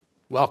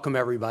Welcome,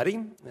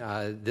 everybody.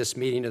 This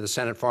meeting of the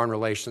Senate Foreign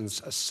Relations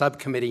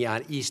Subcommittee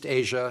on East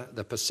Asia,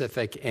 the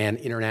Pacific, and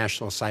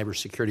International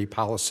Cybersecurity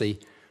Policy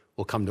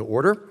will come to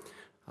order.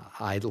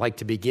 I'd like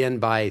to begin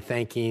by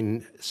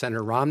thanking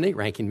Senator Romney,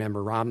 Ranking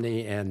Member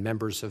Romney, and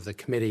members of the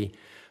committee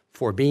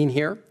for being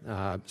here,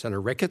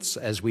 Senator Ricketts,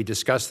 as we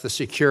discuss the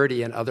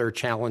security and other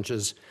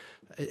challenges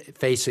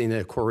facing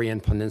the Korean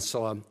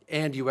Peninsula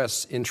and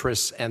U.S.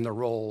 interests and the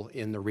role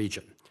in the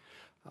region.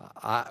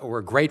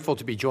 We're grateful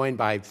to be joined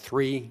by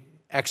three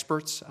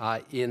experts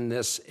in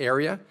this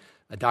area,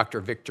 Dr.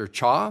 Victor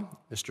Cha,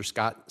 Mr.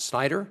 Scott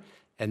Snyder,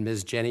 and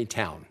Ms. Jenny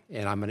Town.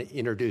 And I'm going to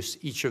introduce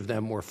each of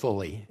them more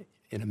fully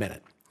in a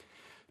minute.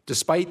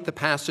 Despite the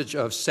passage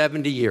of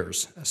 70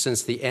 years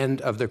since the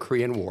end of the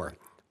Korean War,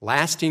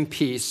 lasting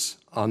peace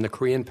on the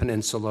Korean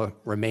Peninsula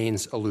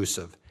remains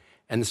elusive,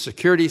 and the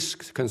security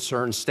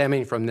concerns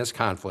stemming from this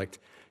conflict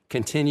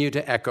continue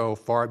to echo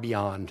far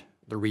beyond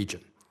the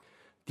region.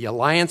 The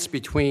alliance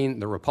between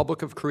the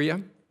Republic of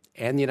Korea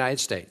and the United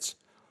States,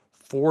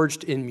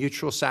 forged in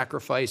mutual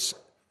sacrifice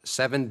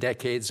 7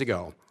 decades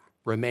ago,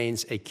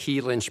 remains a key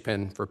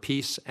linchpin for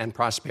peace and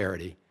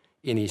prosperity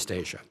in East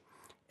Asia.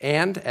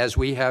 And as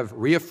we have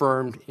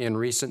reaffirmed in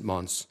recent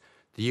months,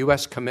 the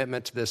U.S.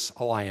 commitment to this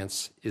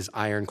alliance is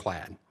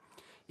ironclad.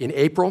 In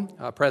April,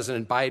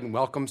 President Biden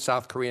welcomed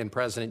South Korean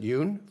President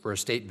Yoon for a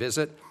state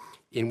visit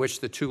in which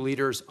the two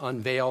leaders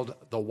unveiled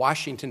the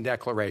Washington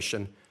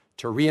Declaration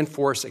to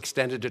reinforce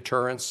extended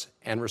deterrence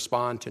and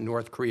respond to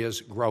North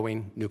Korea's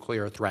growing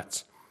nuclear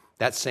threats.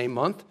 That same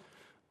month,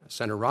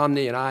 Senator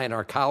Romney and I and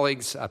our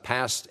colleagues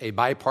passed a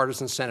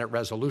bipartisan Senate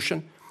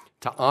resolution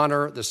to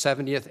honor the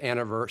 70th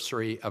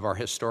anniversary of our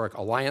historic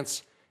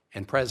alliance,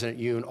 and President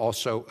Yoon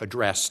also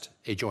addressed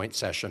a joint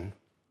session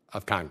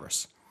of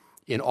Congress.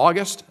 In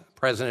August,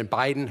 President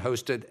Biden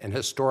hosted an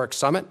historic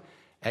summit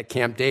at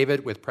Camp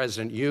David with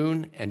President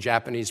Yoon and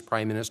Japanese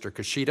Prime Minister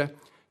Kishida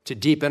to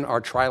deepen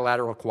our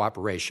trilateral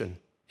cooperation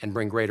and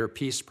bring greater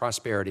peace,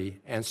 prosperity,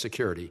 and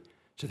security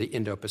to the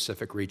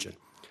Indo-Pacific region.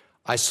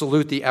 I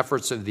salute the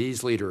efforts of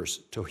these leaders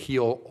to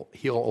heal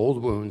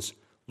old wounds,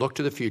 look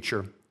to the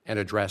future, and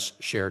address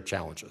shared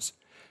challenges.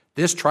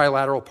 This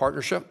trilateral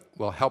partnership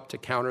will help to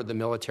counter the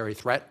military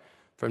threat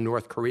from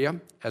North Korea,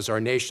 as our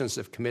nations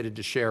have committed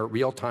to share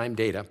real-time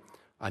data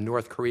on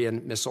North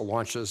Korean missile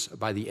launches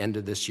by the end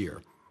of this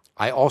year.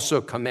 I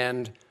also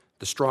commend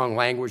the strong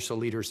language the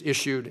leaders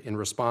issued in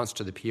response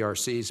to the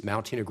PRC's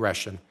mounting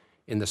aggression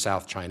in the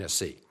South China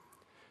Sea.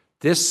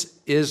 This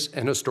is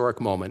an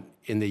historic moment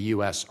in the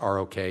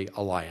U.S.-ROK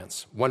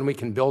alliance, one we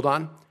can build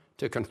on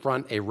to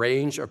confront a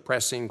range of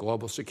pressing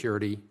global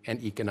security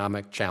and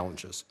economic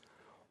challenges.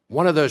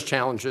 One of those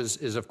challenges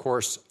is, of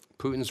course,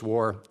 Putin's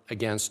war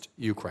against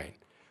Ukraine,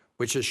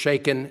 which has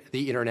shaken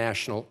the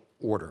international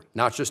order,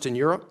 not just in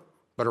Europe,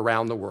 but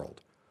around the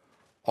world.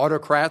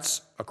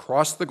 Autocrats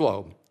across the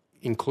globe,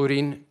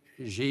 including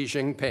Xi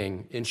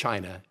Jinping in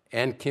China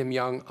and Kim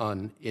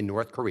Jong-un in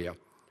North Korea,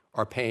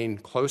 are paying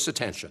close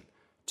attention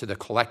to the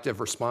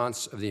collective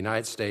response of the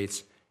United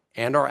States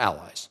and our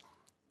allies,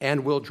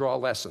 and will draw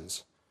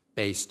lessons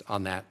based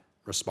on that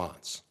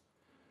response.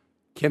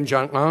 Kim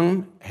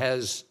Jong-un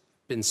has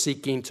been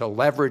seeking to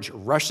leverage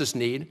Russia's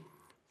need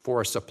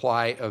for a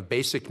supply of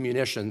basic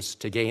munitions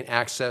to gain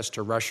access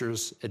to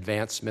Russia's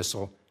advanced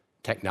missile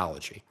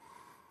technology.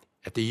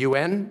 At the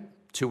UN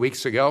 2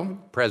 weeks ago,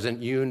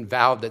 President Yoon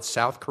vowed that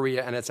South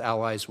Korea and its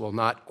allies will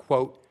not,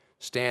 quote,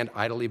 stand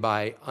idly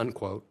by,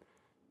 unquote,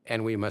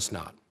 and we must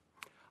not.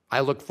 I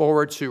look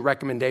forward to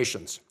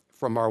recommendations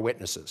from our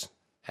witnesses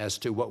as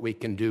to what we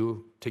can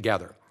do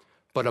together.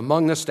 But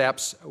among the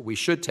steps we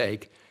should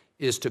take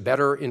is to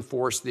better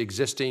enforce the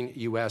existing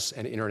U.S.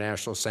 and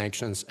international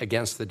sanctions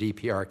against the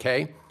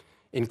DPRK,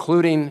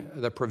 including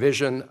the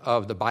provision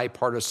of the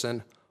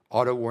bipartisan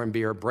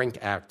Otto-Warmbier-Brink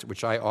Act,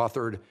 which I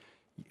authored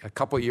a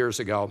couple years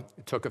ago.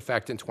 It took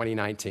effect in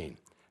 2019.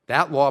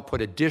 That law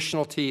put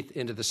additional teeth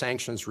into the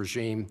sanctions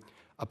regime,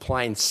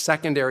 applying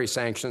secondary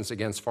sanctions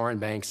against foreign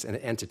banks and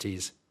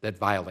entities that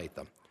violate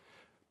them.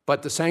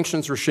 But the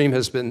sanctions regime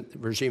has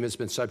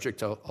been subject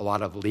to a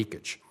lot of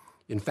leakage.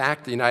 In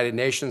fact, the United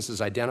Nations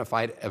has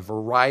identified a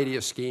variety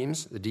of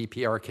schemes the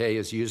DPRK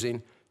is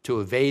using to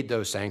evade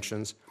those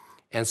sanctions,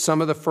 and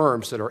some of the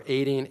firms that are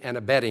aiding and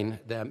abetting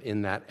them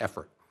in that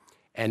effort.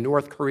 And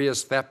North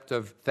Korea's theft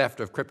of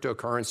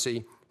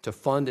cryptocurrency to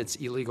fund its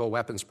illegal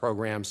weapons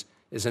programs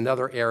is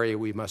another area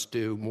we must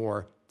do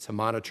more to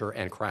monitor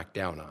and crack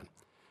down on.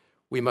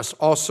 We must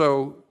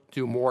also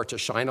do more to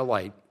shine a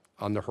light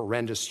on the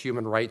horrendous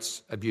human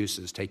rights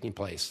abuses taking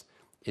place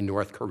in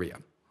North Korea.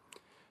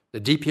 The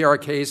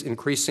DPRK's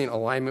increasing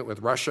alignment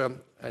with Russia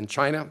and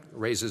China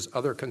raises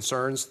other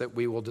concerns that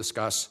we will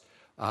discuss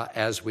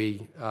as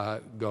we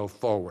go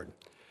forward.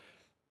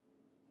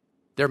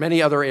 There are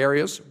many other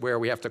areas where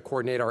we have to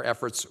coordinate our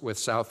efforts with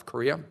South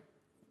Korea,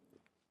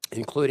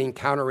 including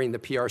countering the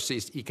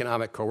PRC's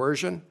economic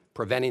coercion,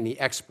 preventing the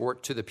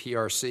export to the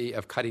PRC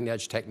of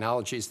cutting-edge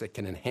technologies that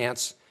can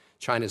enhance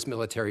China's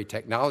military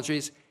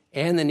technologies,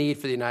 and the need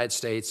for the United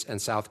States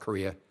and South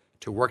Korea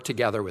to work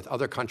together with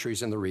other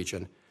countries in the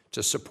region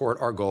to support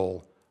our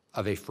goal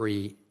of a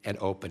free and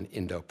open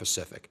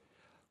Indo-Pacific.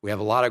 We have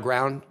a lot of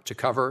ground to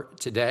cover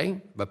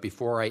today, but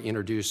before I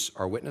introduce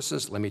our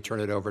witnesses, let me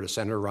turn it over to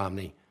Senator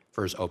Romney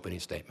for his opening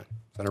statement.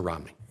 Senator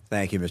Romney.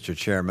 Thank you, Mr.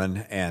 Chairman,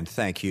 and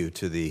thank you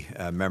to the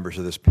members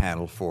of this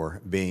panel for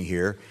being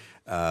here.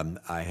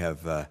 I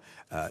have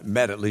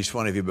met at least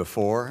one of you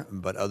before,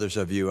 but others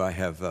of you I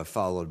have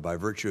followed by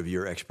virtue of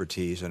your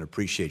expertise and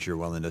appreciate your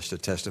willingness to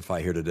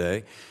testify here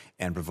today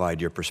and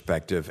provide your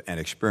perspective and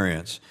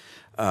experience.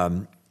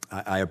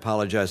 I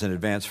apologize in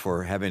advance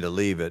for having to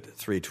leave at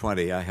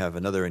 3:20. I have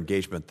another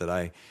engagement that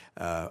I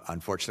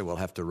unfortunately will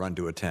have to run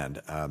to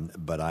attend,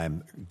 but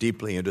I'm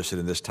deeply interested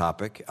in this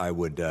topic. I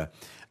would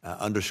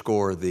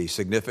underscore the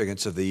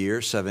significance of the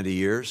year, 70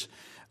 years,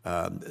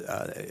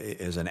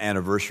 as an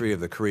anniversary of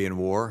the Korean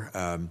War.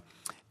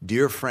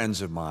 Dear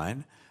friends of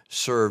mine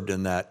served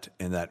in that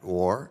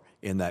war,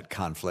 in that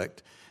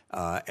conflict,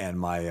 and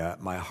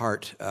my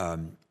heart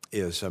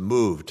is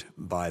moved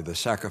by the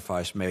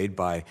sacrifice made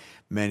by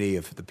many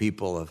of the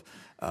people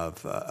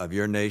of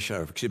your nation,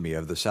 or excuse me,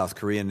 of the South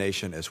Korean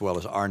nation, as well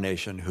as our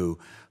nation, who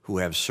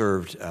have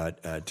served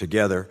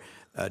together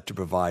to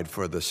provide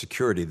for the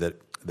security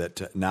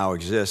that now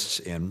exists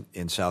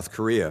in South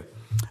Korea.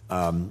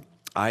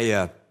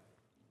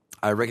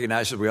 I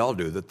recognize, as we all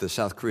do, that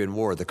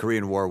the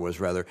Korean War was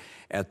rather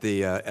at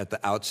the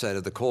outset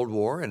of the Cold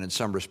War, and in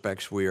some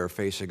respects we are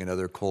facing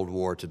another Cold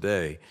War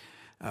today,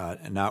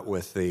 not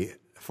with the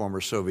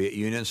former Soviet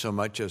Union so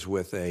much as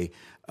with a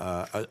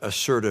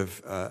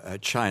assertive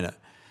China.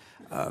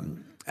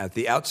 At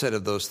the outset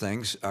of those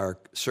things, our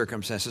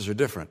circumstances are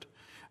different.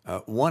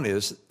 One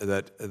is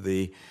that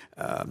the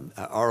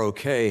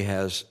ROK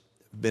has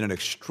been an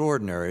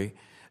extraordinary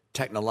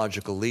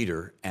technological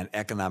leader and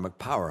economic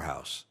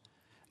powerhouse.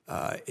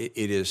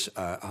 It is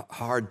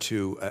hard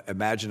to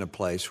imagine a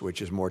place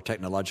which is more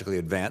technologically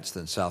advanced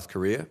than South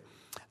Korea,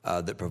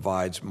 that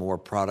provides more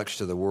products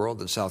to the world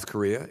than South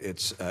Korea.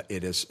 It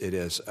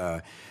is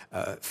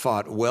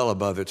fought well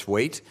above its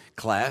weight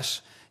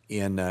class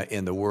in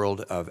the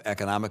world of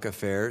economic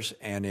affairs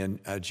and in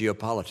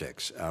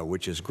geopolitics,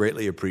 which is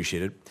greatly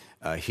appreciated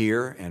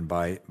here and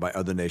by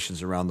other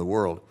nations around the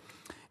world.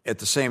 At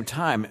the same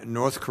time,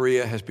 North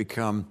Korea has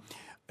become,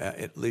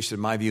 at least in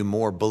my view,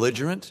 more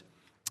belligerent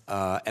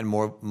and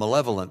more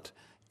malevolent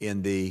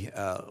in the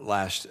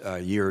last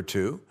year or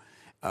two.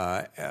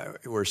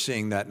 We're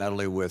seeing that not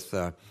only with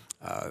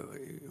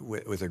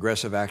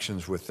aggressive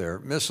actions with their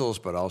missiles,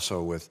 but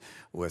also with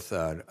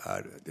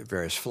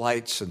various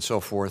flights and so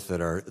forth that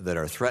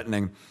are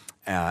threatening,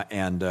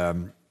 and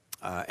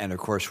of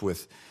course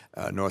with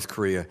North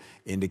Korea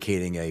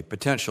indicating a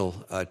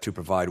potential to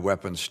provide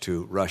weapons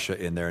to Russia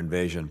in their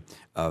invasion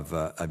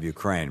of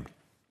Ukraine.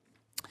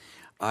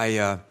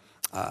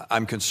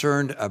 I'm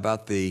concerned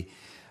about the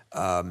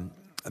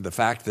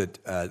fact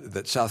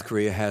that South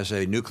Korea has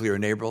a nuclear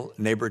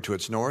neighbor to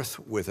its north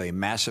with a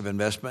massive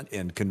investment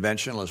in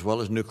conventional as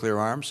well as nuclear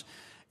arms,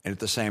 and at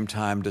the same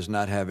time does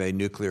not have a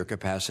nuclear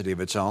capacity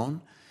of its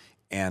own.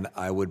 And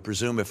I would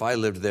presume if I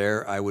lived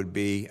there, I would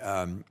be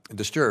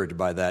disturbed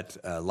by that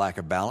lack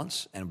of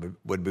balance and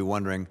would be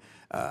wondering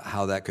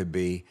how that could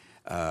be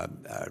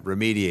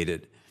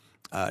remediated.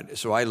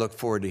 So I look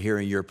forward to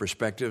hearing your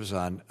perspectives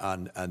on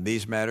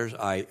these matters.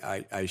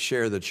 I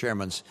share the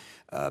chairman's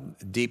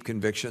deep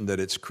conviction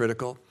that it's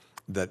critical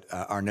that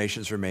our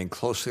nations remain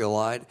closely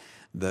allied,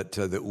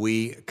 that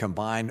we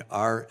combine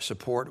our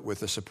support with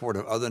the support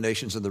of other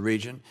nations in the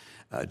region,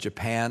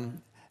 Japan,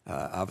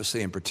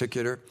 obviously in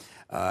particular,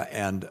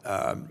 and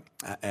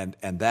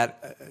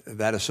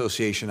that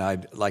association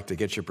I'd like to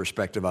get your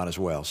perspective on as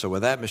well. So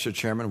with that, Mr.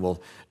 Chairman,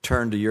 we'll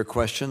turn to your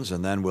questions,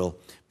 and then we'll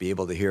be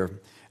able to hear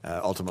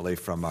ultimately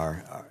from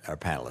our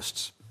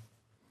panelists.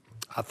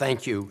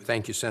 Thank you,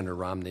 Senator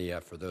Romney,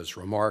 for those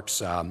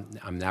remarks. I'm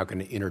now going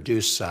to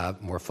introduce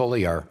more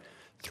fully our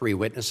three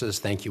witnesses.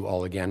 Thank you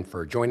all again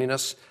for joining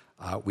us.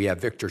 We have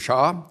Victor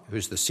Cha,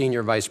 who's the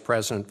Senior Vice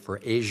President for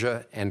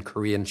Asia and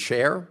Korean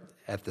Chair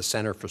at the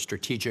Center for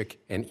Strategic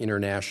and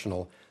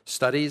International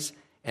Studies,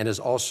 and is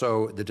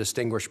also the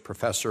Distinguished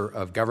Professor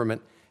of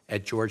Government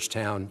at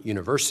Georgetown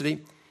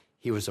University.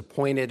 He was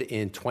appointed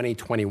in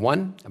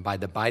 2021 by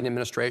the Biden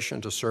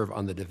administration to serve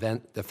on the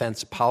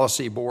Defense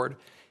Policy Board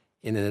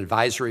in an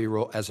advisory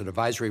role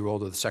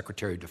to the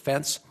Secretary of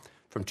Defense.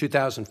 From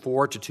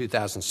 2004 to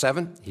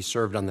 2007, he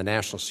served on the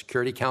National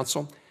Security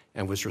Council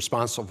and was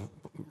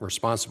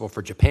responsible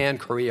for Japan,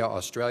 Korea,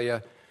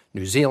 Australia,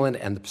 New Zealand,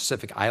 and the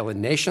Pacific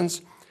Island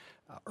nations.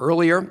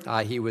 Earlier,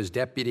 he was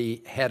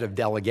deputy head of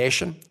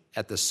delegation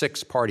at the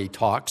six-party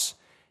talks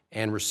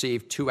and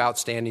received 2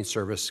 outstanding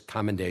service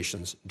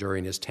commendations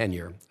during his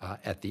tenure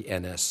at the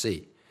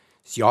NSC.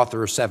 He's the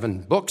author of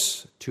 7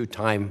 books,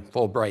 2-time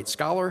Fulbright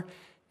Scholar,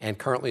 and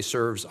currently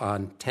serves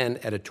on 10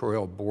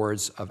 editorial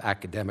boards of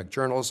academic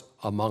journals,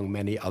 among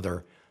many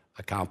other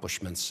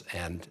accomplishments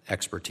and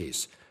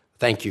expertise.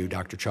 Thank you,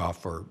 Dr. Cha,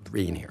 for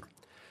being here.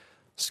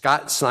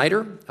 Scott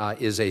Snyder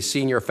is a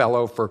senior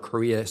fellow for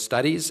Korea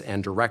Studies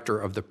and director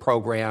of the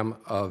program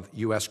of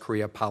U.S.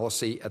 Korea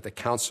Policy at the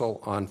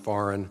Council on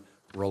Foreign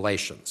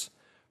Relations.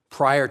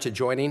 Prior to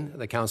joining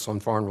the Council on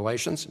Foreign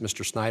Relations,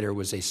 Mr. Snyder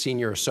was a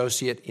senior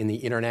associate in the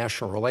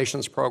International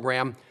Relations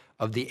Program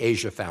of the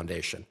Asia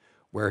Foundation,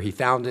 where he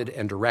founded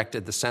and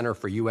directed the Center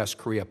for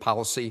U.S.-Korea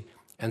Policy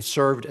and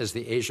served as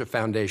the Asia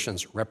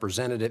Foundation's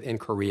representative in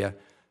Korea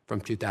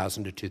from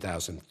 2000 to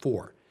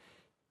 2004.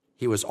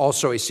 He was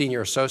also a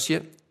senior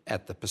associate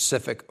at the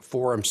Pacific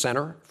Forum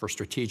Center for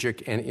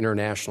Strategic and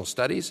International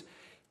Studies.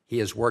 He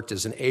has worked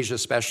as an Asia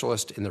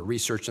specialist in the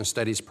Research and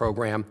Studies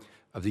program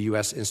of the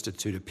U.S.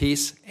 Institute of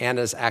Peace and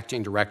as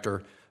acting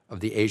director of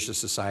the Asia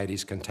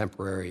Society's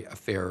Contemporary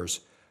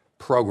Affairs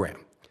program.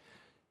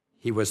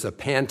 He was the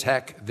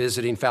Pantech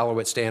Visiting Fellow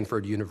at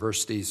Stanford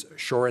University's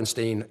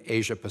Shorenstein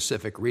Asia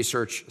Pacific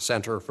Research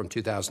Center from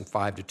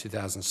 2005 to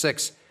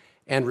 2006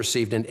 and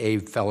received an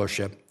Abe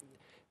Fellowship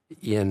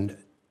in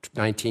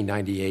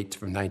 1998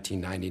 from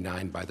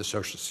 1999 by the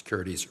Social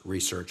Security's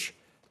Research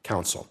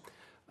Council.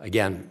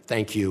 Again,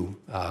 thank you,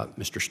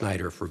 Mr.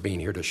 Snyder, for being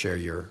here to share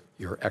your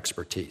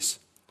expertise.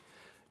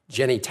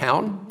 Jenny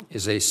Town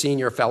is a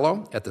senior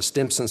fellow at the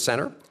Stimson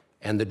Center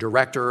and the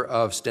director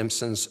of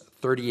Stimson's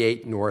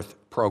 38 North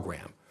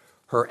program.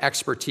 Her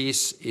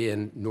expertise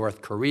in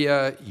North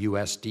Korea,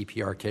 U.S.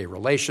 DPRK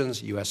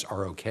relations, U.S.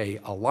 ROK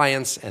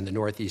alliance, and the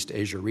Northeast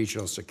Asia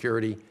regional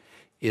security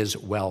is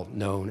well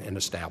known and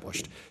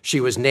established. She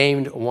was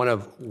named one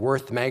of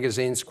Worth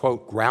Magazine's,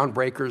 quote,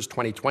 Groundbreakers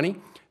 2020,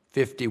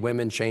 50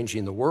 Women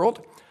Changing the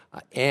World,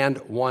 and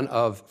one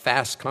of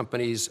Fast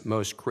Company's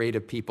most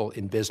creative people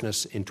in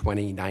business in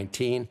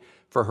 2019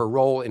 for her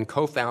role in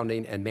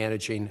co-founding and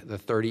managing the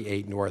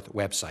 38 North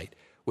website,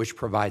 which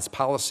provides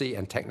policy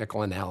and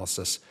technical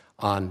analysis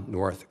on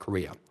North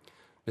Korea.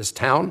 Ms.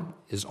 Town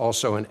is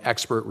also an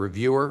expert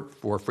reviewer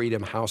for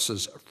Freedom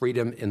House's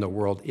Freedom in the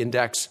World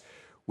Index,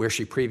 where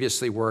she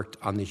previously worked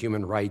on the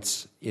Human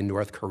Rights in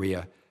North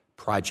Korea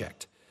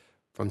project.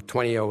 From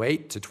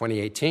 2008 to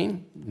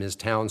 2018, Ms.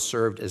 Town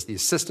served as the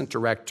Assistant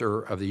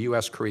Director of the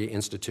U.S.-Korea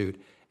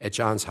Institute at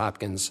Johns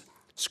Hopkins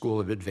School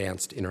of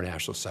Advanced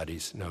International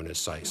Studies, known as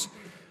SAIS.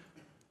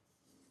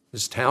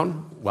 Ms.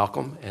 Town,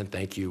 welcome, and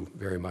thank you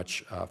very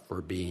much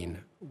for being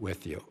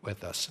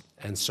with us.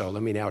 And so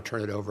let me now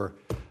turn it over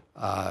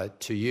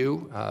to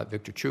you,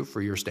 Victor Chu,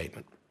 for your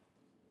statement.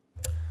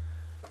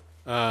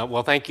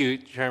 Well, thank you,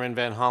 Chairman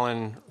Van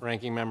Hollen,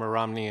 Ranking Member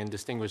Romney, and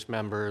distinguished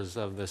members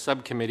of the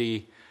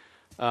subcommittee.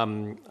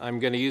 I'm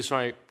going to use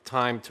my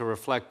time to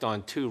reflect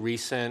on two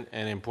recent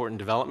and important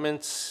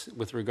developments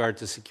with regard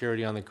to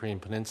security on the Korean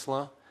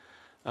Peninsula.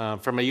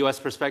 From a U.S.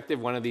 perspective,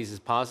 one of these is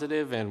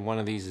positive and one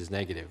of these is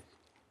negative.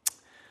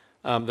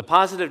 The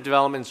positive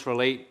developments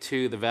relate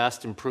to the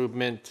vast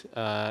improvement,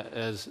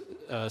 as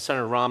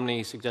Senator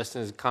Romney suggested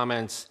in his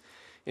comments,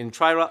 in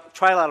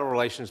trilateral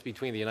relations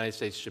between the United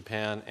States,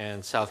 Japan,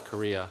 and South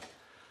Korea.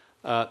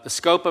 The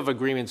scope of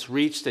agreements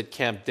reached at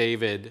Camp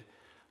David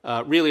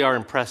really are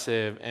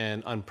impressive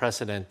and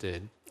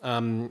unprecedented.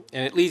 And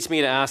it leads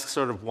me to ask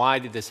sort of why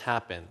did this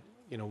happen?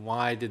 You know,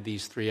 why did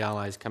these three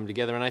allies come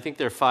together? And I think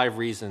there are 5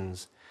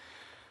 reasons.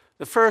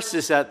 The first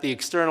is that the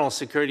external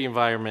security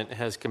environment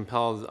has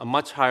compelled a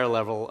much higher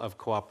level of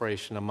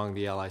cooperation among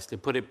the allies. To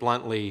put it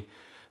bluntly,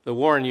 the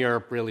war in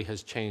Europe really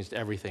has changed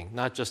everything,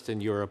 not just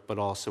in Europe, but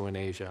also in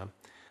Asia.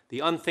 The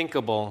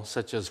unthinkable,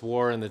 such as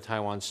war in the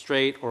Taiwan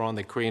Strait or on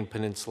the Korean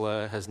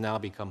Peninsula, has now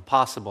become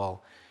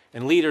possible,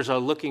 and leaders are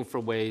looking for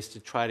ways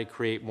to try to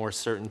create more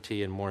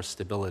certainty and more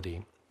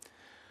stability.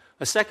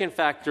 A second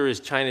factor is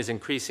China's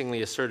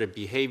increasingly assertive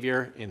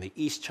behavior in the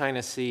East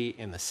China Sea,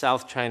 in the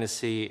South China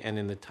Sea, and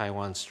in the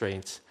Taiwan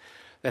Straits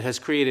that has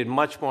created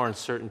much more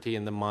uncertainty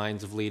in the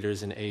minds of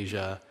leaders in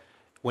Asia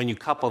when you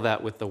couple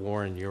that with the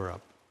war in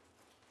Europe.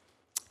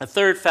 A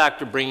third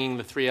factor bringing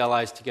the three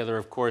allies together,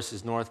 of course,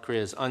 is North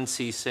Korea's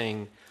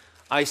unceasing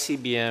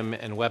ICBM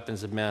and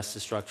weapons of mass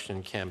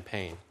destruction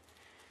campaign.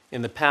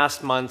 In the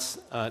past months,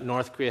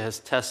 North Korea has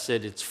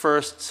tested its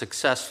first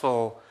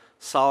successful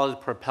solid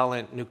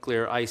propellant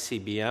nuclear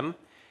ICBM,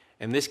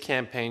 and this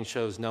campaign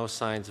shows no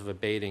signs of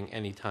abating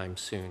anytime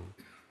soon.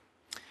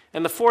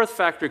 And the fourth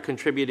factor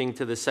contributing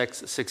to the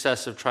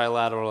success of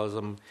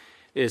trilateralism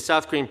is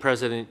South Korean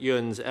President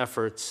Yoon's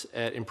efforts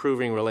at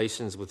improving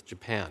relations with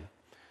Japan.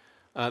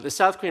 The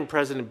South Korean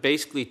president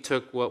basically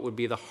took what would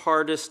be the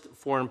hardest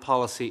foreign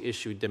policy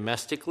issue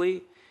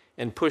domestically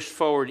and pushed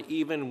forward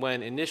even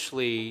when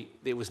initially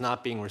it was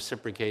not being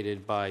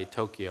reciprocated by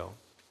Tokyo.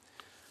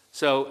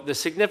 So the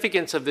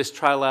significance of this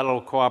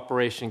trilateral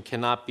cooperation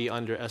cannot be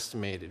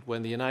underestimated.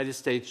 When the United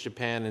States,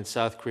 Japan, and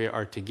South Korea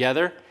are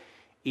together,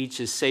 each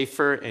is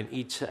safer and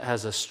each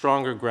has a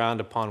stronger ground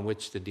upon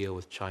which to deal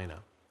with China.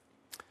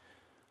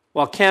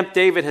 While Camp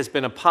David has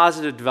been a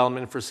positive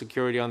development for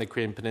security on the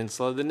Korean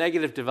Peninsula, the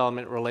negative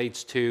development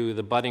relates to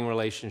the budding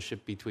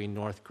relationship between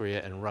North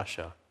Korea and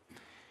Russia.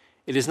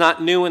 It is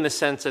not new in the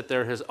sense that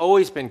there has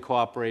always been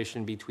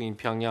cooperation between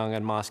Pyongyang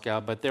and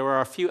Moscow, but there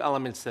are a few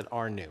elements that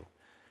are new.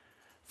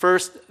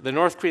 First, the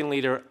North Korean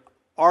leader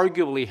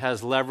arguably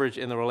has leverage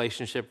in the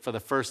relationship for the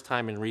first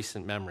time in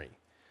recent memory.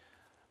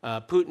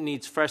 Putin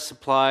needs fresh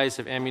supplies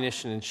of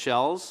ammunition and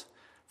shells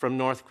from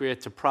North Korea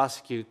to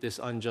prosecute this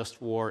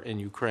unjust war in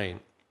Ukraine.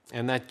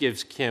 And that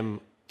gives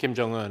Kim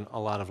Jong-un a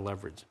lot of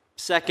leverage.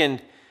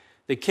 Second,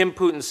 the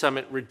Kim-Putin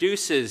summit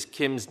reduces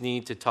Kim's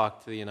need to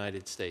talk to the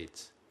United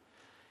States.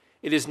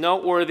 It is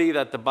noteworthy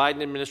that the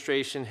Biden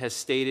administration has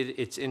stated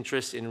its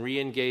interest in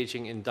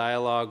re-engaging in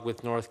dialogue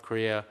with North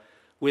Korea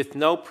with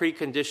no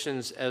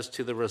preconditions as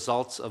to the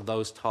results of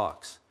those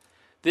talks.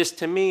 This,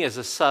 to me, is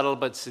a subtle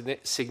but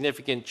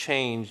significant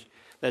change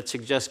that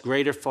suggests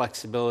greater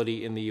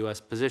flexibility in the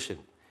U.S. position.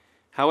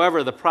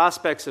 However, the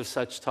prospects of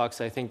such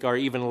talks, I think, are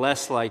even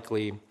less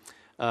likely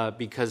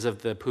because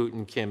of the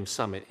Putin-Kim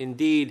summit.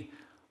 Indeed,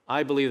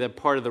 I believe that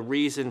part of the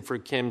reason for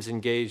Kim's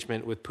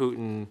engagement with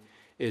Putin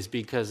is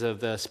because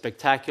of the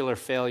spectacular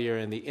failure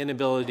and the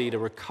inability to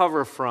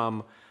recover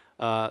from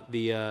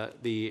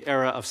the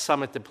era of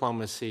summit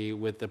diplomacy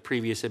with the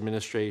previous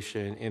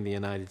administration in the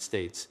United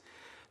States.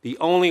 The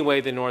only way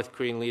the North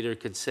Korean leader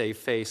could save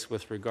face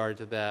with regard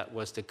to that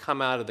was to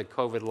come out of the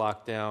COVID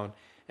lockdown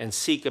and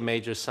seek a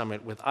major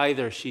summit with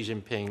either Xi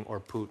Jinping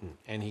or Putin,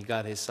 and he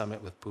got his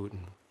summit with Putin.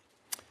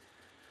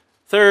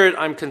 Third,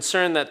 I'm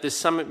concerned that this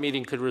summit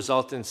meeting could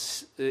result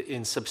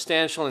in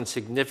substantial and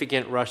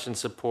significant Russian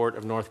support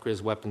of North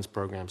Korea's weapons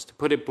programs. To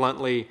put it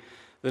bluntly,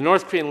 the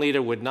North Korean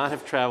leader would not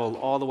have traveled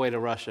all the way to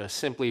Russia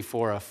simply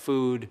for a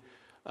food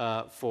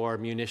for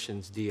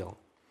munitions deal.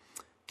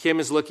 Kim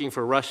is looking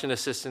for Russian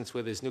assistance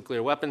with his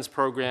nuclear weapons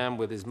program,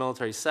 with his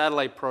military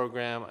satellite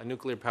program, a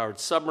nuclear-powered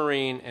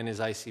submarine, and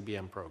his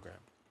ICBM program.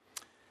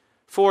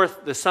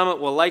 Fourth, the summit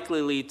will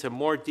likely lead to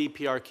more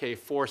DPRK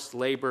forced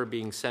labor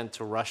being sent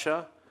to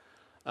Russia.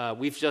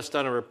 We've just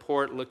done a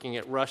report looking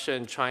at Russia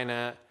and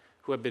China,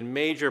 who have been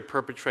major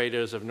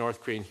perpetrators of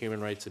North Korean human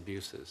rights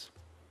abuses.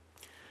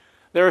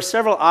 There are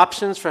several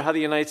options for how the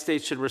United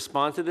States should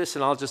respond to this,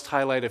 and I'll just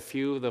highlight a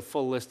few. The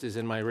full list is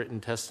in my written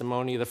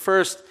testimony. The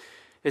first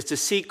is to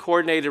seek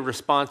coordinated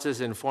responses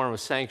in form of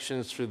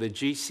sanctions through the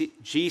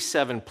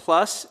G7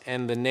 Plus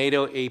and the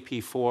NATO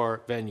AP4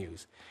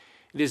 venues.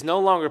 It is no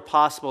longer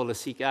possible to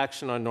seek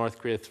action on North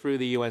Korea through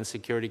the UN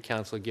Security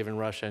Council given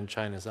Russia and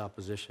China's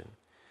opposition.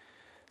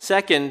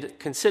 Second,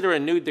 consider a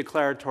new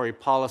declaratory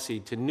policy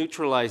to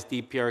neutralize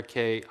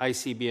DPRK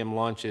ICBM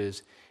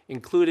launches,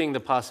 including the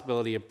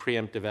possibility of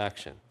preemptive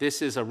action.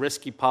 This is a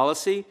risky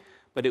policy,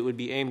 but it would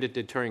be aimed at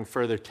deterring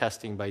further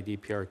testing by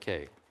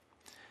DPRK.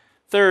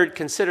 Third,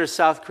 consider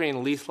South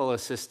Korean lethal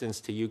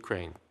assistance to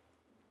Ukraine.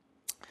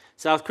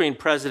 South Korean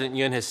President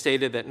Yoon has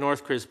stated that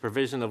North Korea's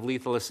provision of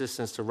lethal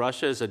assistance to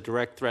Russia is a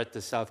direct threat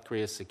to South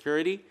Korea's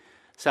security.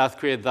 South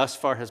Korea thus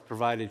far has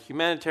provided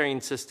humanitarian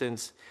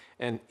assistance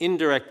and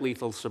indirect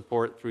lethal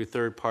support through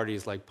third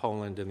parties like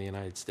Poland and the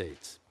United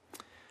States.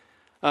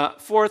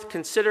 Fourth,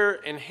 consider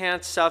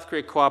enhanced South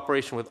Korea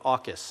cooperation with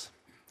AUKUS.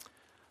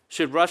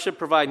 Should Russia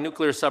provide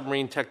nuclear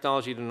submarine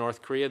technology to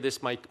North Korea,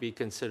 this might be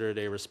considered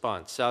a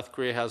response. South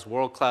Korea has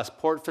world-class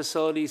port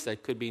facilities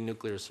that could be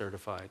nuclear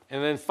certified.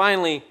 And then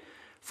finally,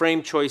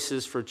 frame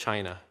choices for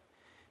China.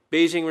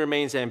 Beijing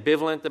remains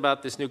ambivalent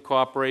about this new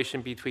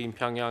cooperation between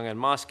Pyongyang and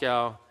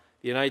Moscow.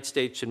 The United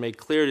States should make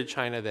clear to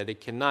China that it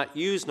cannot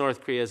use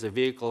North Korea as a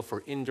vehicle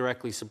for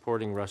indirectly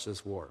supporting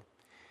Russia's war.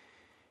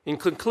 In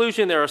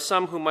conclusion, there are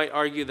some who might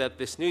argue that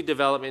this new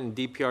development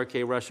in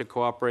DPRK-Russia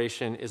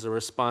cooperation is a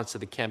response to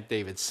the Camp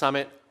David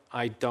summit.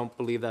 I don't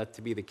believe that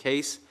to be the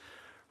case.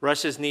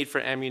 Russia's need for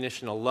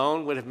ammunition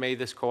alone would have made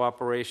this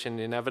cooperation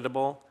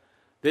inevitable.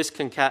 This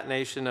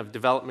concatenation of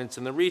developments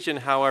in the region,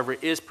 however,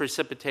 is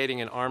precipitating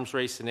an arms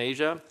race in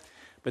Asia,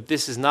 but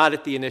this is not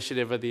at the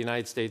initiative of the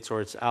United States or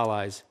its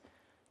allies.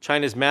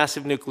 China's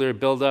massive nuclear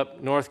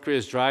buildup, North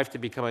Korea's drive to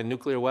become a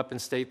nuclear weapon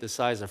state the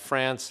size of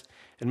France,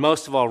 and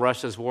most of all,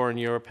 Russia's war in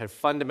Europe have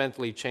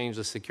fundamentally changed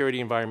the security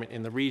environment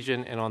in the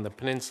region and on the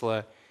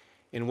peninsula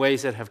in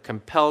ways that have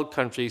compelled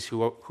countries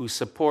who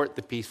support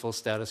the peaceful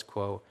status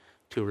quo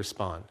to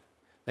respond.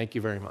 Thank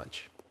you very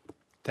much.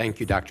 Thank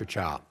you, Dr.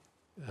 Cha.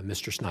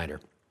 Mr. Snyder.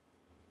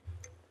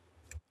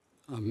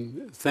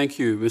 Thank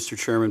you, Mr.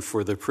 Chairman,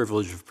 for the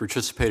privilege of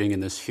participating in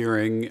this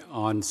hearing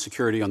on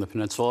security on the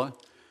peninsula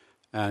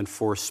and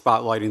for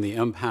spotlighting the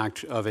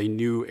impact of a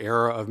new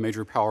era of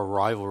major power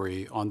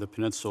rivalry on the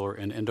peninsula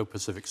and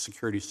Indo-Pacific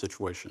security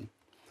situation.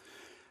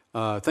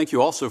 Thank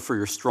you also for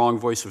your strong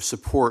voice of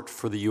support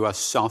for the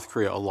U.S.-South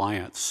Korea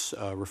alliance,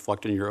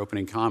 reflected in your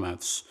opening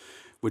comments,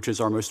 which is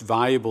our most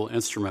valuable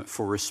instrument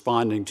for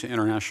responding to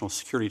international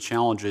security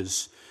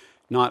challenges,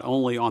 not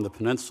only on the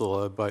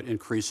peninsula, but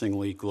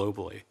increasingly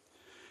globally.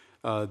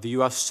 The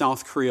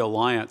U.S.-South Korea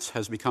alliance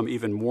has become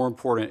even more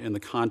important in the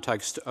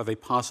context of a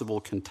possible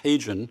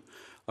contagion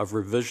of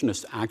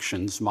revisionist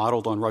actions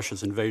modeled on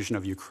Russia's invasion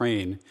of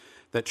Ukraine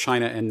that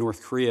China and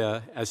North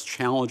Korea, as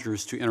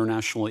challengers to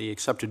internationally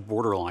accepted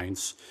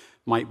borderlines,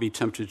 might be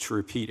tempted to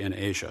repeat in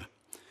Asia.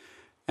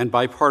 And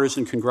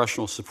bipartisan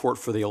congressional support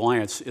for the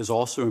alliance is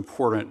also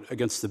important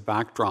against the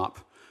backdrop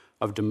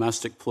of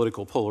domestic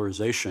political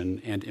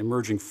polarization and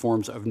emerging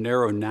forms of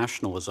narrow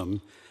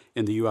nationalism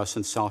in the U.S.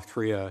 and South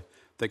Korea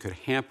that could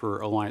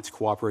hamper alliance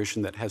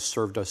cooperation that has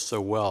served us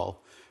so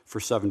well for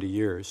 70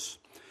 years.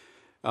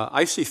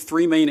 I see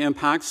three main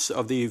impacts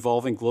of the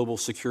evolving global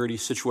security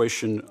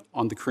situation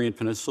on the Korean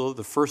Peninsula.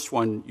 The first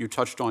one you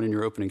touched on in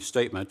your opening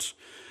statement,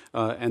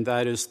 and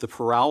that is the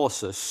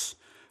paralysis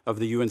of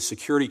the UN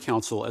Security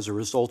Council as a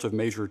result of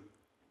major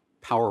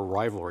power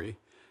rivalry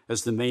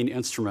as the main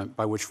instrument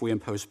by which we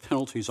impose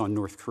penalties on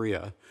North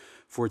Korea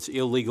for its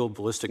illegal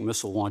ballistic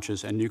missile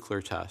launches and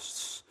nuclear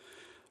tests.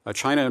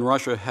 China and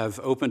Russia have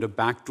opened a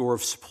backdoor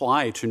of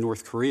supply to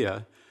North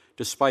Korea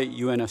despite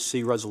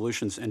UNSC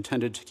resolutions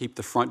intended to keep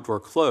the front door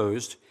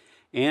closed,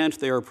 and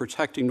they are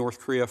protecting North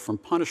Korea from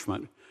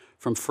punishment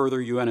from further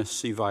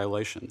UNSC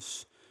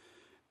violations.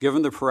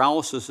 Given the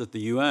paralysis at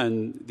the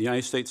UN, the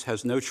United States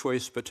has no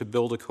choice but to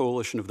build a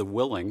coalition of the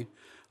willing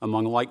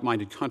among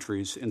like-minded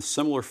countries in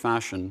similar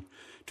fashion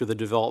to the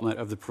development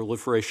of the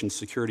Proliferation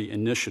Security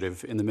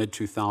Initiative in the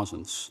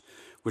mid-2000s,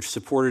 which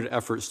supported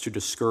efforts to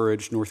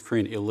discourage North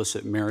Korean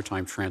illicit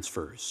maritime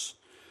transfers.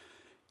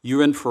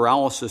 UN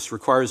paralysis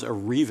requires a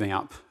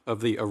revamp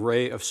of the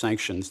array of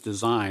sanctions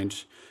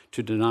designed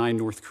to deny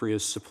North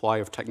Korea's supply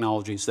of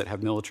technologies that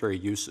have military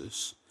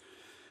uses.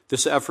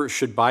 This effort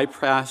should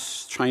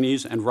bypass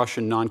Chinese and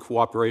Russian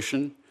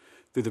non-cooperation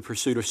through the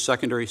pursuit of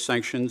secondary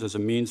sanctions as a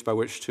means by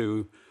which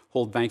to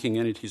hold banking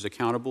entities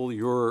accountable.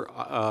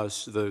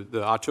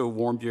 The Otto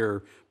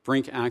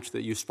Warmbier-Brink Act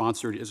that you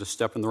sponsored is a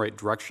step in the right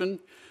direction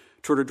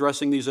toward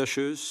addressing these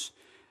issues,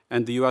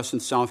 and the U.S.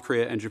 and South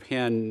Korea and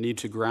Japan need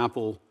to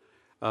grapple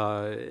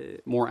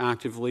more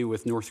actively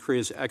with North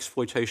Korea's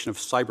exploitation of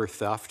cyber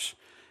theft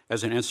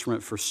as an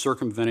instrument for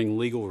circumventing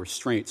legal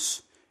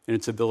restraints in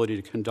its ability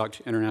to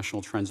conduct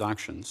international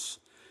transactions.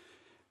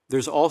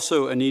 There's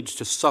also a need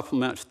to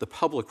supplement the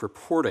public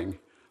reporting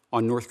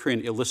on North Korean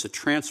illicit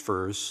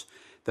transfers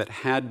that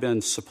had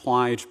been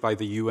supplied by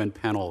the UN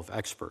panel of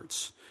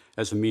experts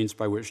as a means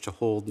by which to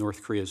hold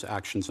North Korea's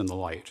actions in the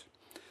light.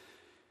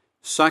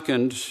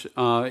 Second,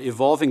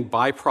 evolving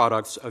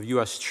byproducts of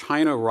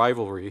U.S.-China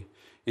rivalry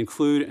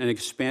include an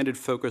expanded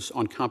focus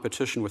on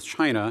competition with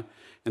China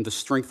and the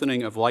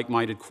strengthening of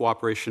like-minded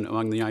cooperation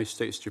among the United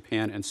States,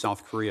 Japan, and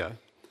South Korea.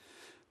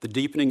 The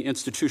deepening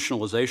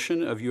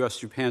institutionalization of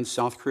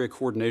U.S.-Japan-South Korea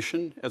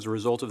coordination as a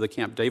result of the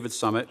Camp David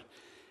summit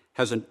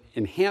has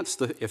enhanced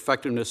the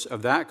effectiveness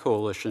of that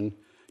coalition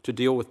to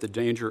deal with the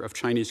danger of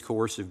Chinese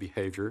coercive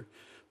behavior,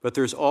 but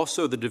there's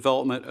also the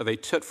development of a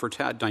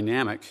tit-for-tat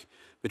dynamic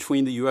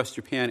between the U.S.,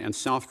 Japan, and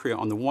South Korea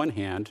on the one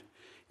hand,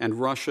 and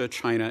Russia,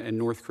 China, and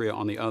North Korea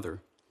on the other.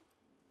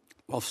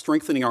 While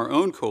strengthening our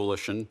own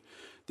coalition,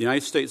 the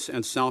United States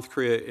and South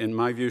Korea, in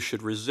my view,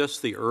 should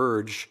resist the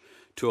urge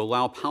to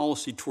allow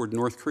policy toward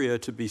North Korea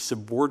to be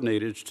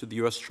subordinated to the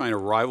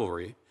U.S.-China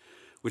rivalry,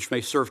 which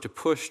may serve to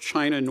push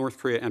China, North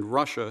Korea, and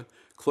Russia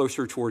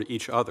closer toward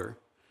each other.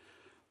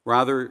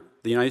 Rather,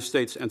 the United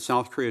States and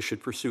South Korea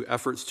should pursue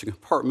efforts to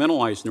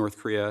compartmentalize North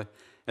Korea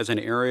as an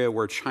area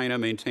where China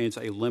maintains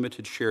a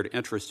limited shared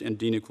interest in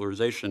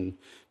denuclearization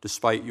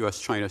despite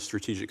U.S.-China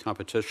strategic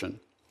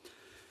competition.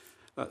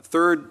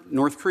 Third,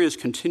 North Korea's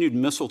continued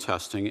missile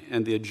testing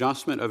and the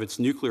adjustment of its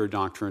nuclear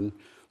doctrine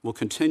will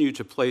continue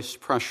to place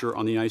pressure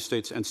on the United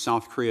States and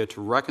South Korea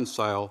to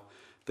reconcile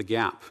the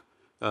gap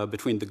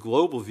between the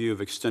global view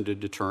of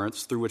extended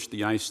deterrence, through which the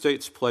United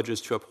States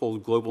pledges to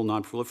uphold global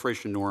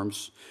nonproliferation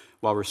norms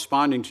while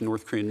responding to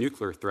North Korean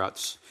nuclear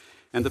threats,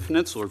 and the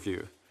peninsular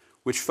view,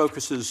 which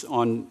focuses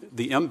on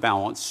the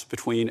imbalance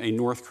between a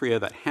North Korea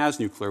that has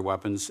nuclear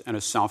weapons and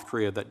a South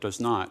Korea that does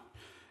not,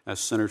 as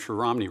Senator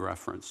Romney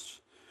referenced.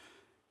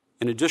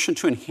 In addition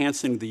to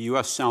enhancing the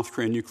U.S.-South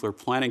Korea nuclear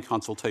planning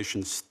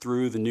consultations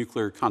through the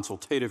Nuclear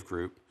Consultative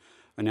Group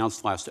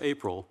announced last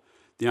April,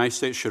 the United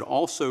States should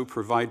also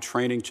provide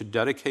training to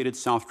dedicated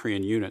South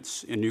Korean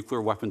units in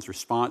nuclear weapons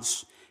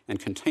response and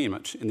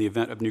containment in the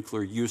event of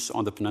nuclear use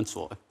on the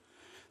peninsula.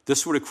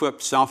 This would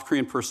equip South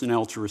Korean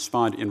personnel to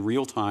respond in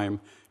real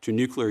time to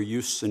nuclear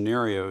use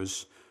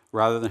scenarios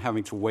rather than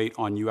having to wait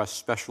on U.S.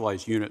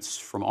 specialized units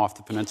from off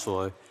the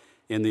peninsula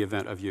in the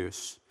event of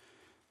use.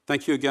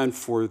 Thank you again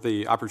for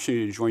the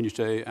opportunity to join you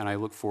today, and I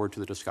look forward to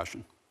the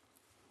discussion.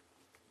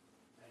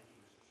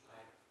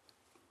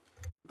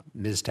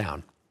 Ms.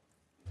 Town.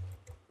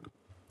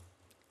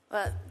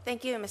 Well,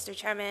 thank you, Mr.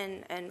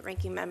 Chairman and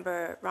Ranking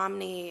Member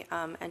Romney,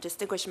 and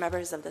distinguished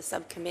members of the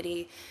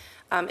subcommittee.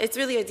 It's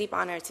really a deep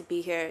honor to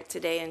be here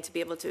today and to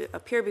be able to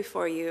appear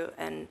before you,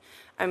 and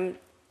I'm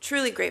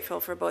truly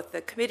grateful for both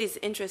the committee's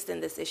interest in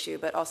this issue,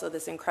 but also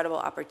this incredible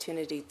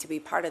opportunity to be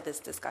part of this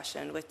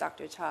discussion with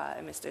Dr. Cha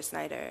and Mr.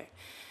 Snyder.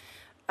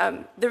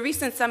 The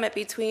recent summit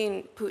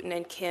between Putin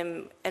and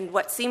Kim and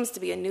what seems to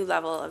be a new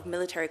level of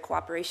military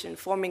cooperation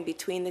forming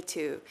between the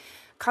two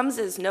comes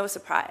as no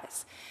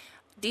surprise.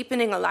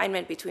 Deepening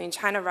alignment between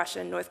China, Russia,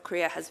 and North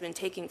Korea has been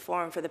taking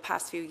form for the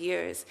past few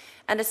years,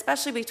 and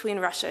especially between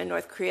Russia and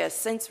North Korea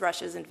since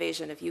Russia's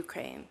invasion of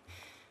Ukraine.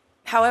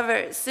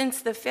 However,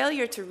 since the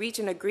failure to reach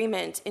an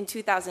agreement in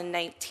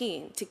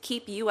 2019 to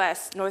keep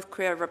U.S.-North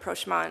Korea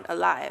rapprochement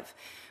alive,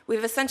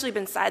 we've essentially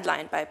been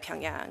sidelined by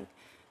Pyongyang.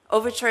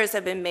 Overtures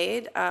have been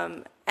made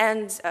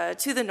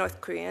to the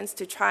North Koreans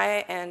to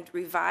try and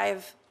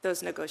revive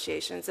those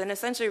negotiations and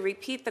essentially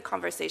repeat the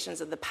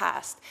conversations of the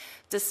past,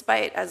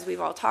 despite, as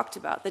we've all talked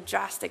about, the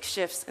drastic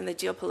shifts in the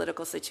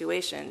geopolitical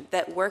situation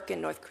that work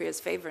in North Korea's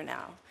favor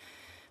now.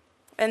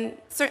 And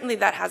certainly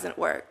that hasn't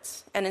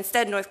worked. And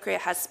instead, North Korea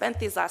has spent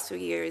these last few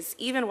years,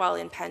 even while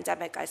in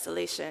pandemic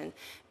isolation,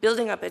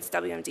 building up its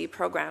WMD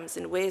programs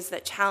in ways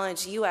that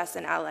challenge US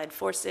and allied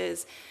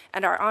forces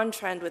and are on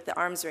trend with the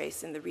arms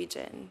race in the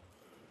region.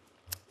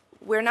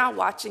 We're now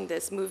watching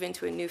this move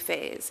into a new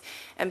phase,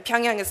 and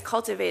Pyongyang is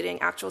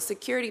cultivating actual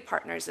security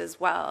partners as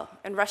well,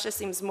 and Russia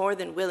seems more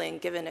than willing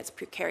given its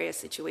precarious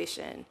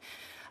situation.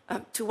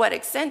 To what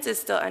extent is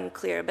still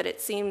unclear, but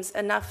it seems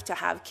enough to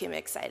have Kim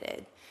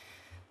excited.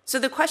 So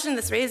the question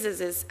this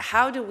raises is,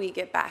 how do we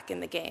get back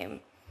in the game?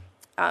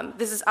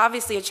 This is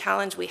obviously a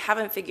challenge we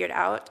haven't figured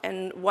out,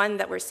 and one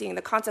that we're seeing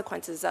the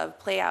consequences of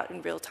play out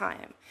in real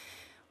time.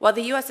 While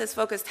the US has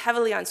focused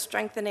heavily on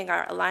strengthening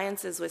our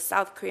alliances with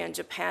South Korea and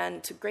Japan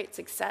to great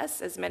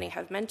success, as many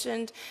have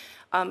mentioned,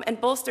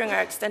 and bolstering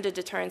our extended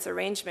deterrence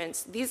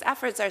arrangements, these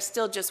efforts are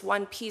still just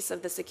one piece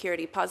of the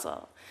security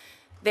puzzle.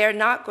 They are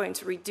not going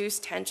to reduce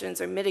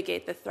tensions or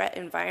mitigate the threat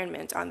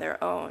environment on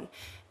their own.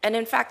 And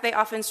in fact, they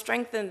often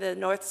strengthen the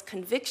North's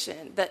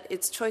conviction that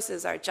its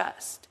choices are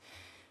just.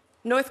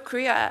 North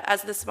Korea,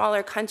 as the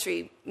smaller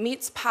country,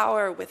 meets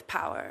power with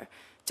power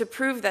to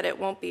prove that it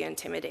won't be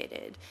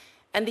intimidated.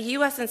 And the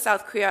US and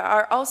South Korea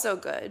are also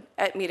good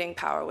at meeting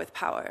power with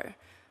power.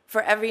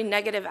 For every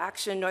negative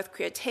action North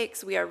Korea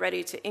takes, we are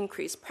ready to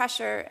increase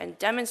pressure and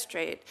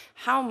demonstrate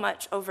how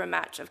much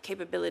overmatch of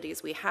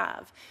capabilities we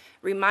have,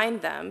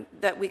 remind them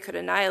that we could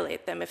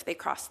annihilate them if they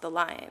cross the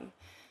line.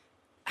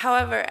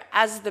 However,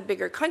 as the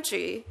bigger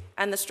country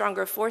and the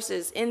stronger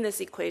forces in this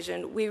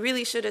equation, we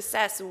really should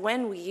assess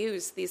when we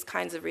use these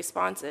kinds of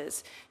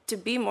responses to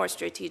be more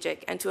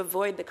strategic and to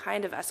avoid the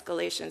kind of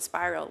escalation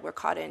spiral we're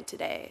caught in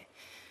today.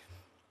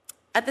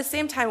 At the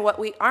same time, what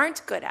we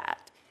aren't good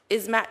at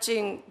is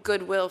matching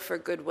goodwill for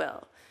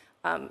goodwill.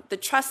 The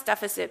trust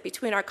deficit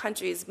between our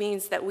countries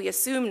means that we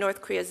assume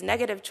North Korea's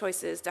negative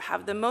choices to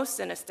have the most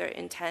sinister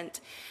intent,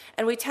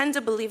 and we tend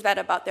to believe that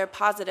about their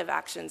positive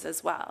actions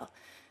as well.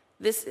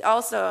 This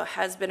also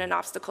has been an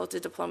obstacle to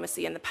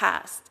diplomacy in the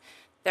past.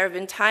 There have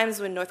been times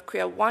when North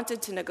Korea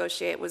wanted to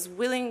negotiate, was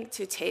willing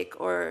to take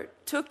or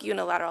took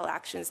unilateral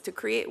actions to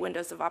create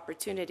windows of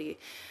opportunity,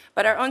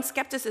 but our own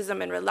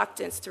skepticism and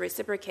reluctance to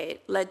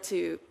reciprocate led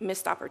to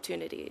missed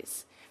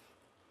opportunities.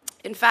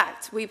 In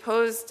fact,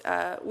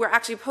 we're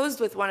actually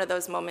posed with one of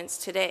those moments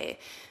today.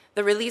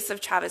 The release of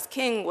Travis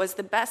King was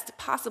the best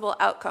possible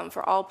outcome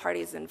for all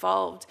parties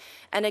involved,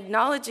 and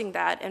acknowledging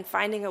that and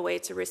finding a way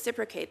to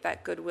reciprocate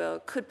that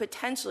goodwill could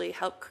potentially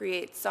help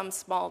create some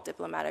small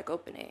diplomatic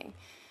opening.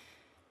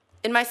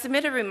 In my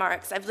submitted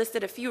remarks, I've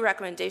listed a few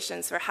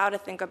recommendations for how to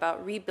think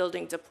about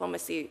rebuilding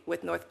diplomacy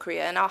with North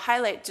Korea, and I'll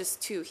highlight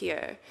just two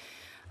here.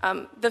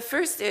 The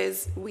first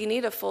is we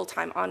need a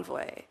full-time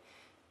envoy.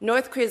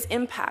 North Korea's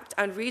impact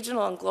on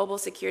regional and global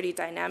security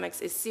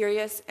dynamics is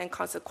serious and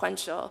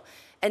consequential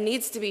and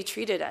needs to be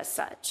treated as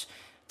such,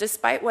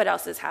 despite what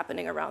else is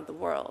happening around the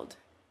world.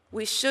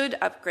 We should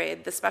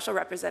upgrade the special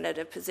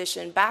representative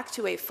position back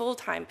to a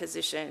full-time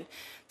position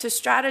to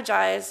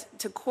strategize,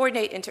 to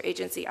coordinate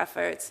interagency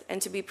efforts,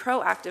 and to be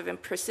proactive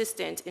and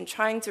persistent in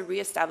trying to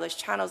reestablish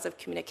channels of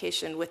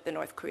communication with the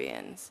North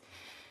Koreans.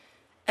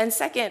 And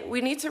second,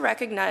 we need to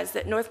recognize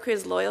that North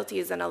Korea's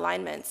loyalties and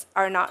alignments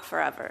are not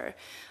forever.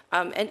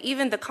 And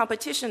even the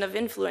competition of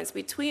influence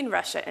between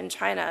Russia and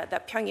China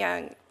that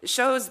Pyongyang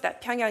shows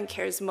that Pyongyang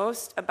cares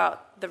most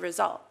about the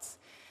results.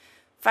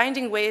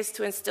 Finding ways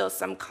to instill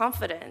some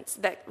confidence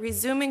that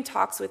resuming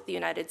talks with the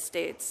United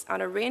States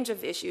on a range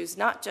of issues,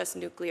 not just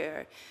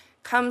nuclear,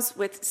 comes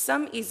with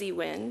some easy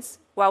wins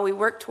while we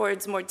work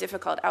towards more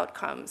difficult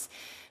outcomes,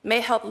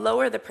 may help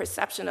lower the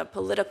perception of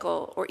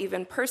political or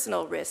even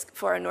personal risk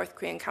for our North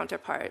Korean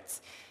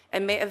counterparts,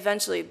 and may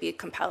eventually be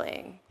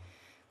compelling.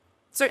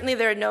 Certainly,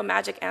 there are no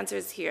magic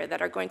answers here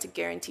that are going to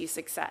guarantee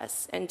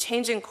success, and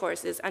changing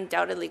course is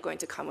undoubtedly going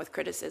to come with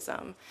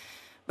criticism.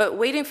 But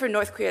waiting for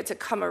North Korea to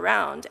come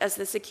around as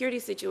the security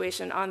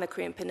situation on the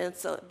Korean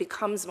Peninsula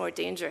becomes more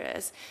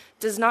dangerous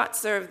does not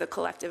serve the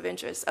collective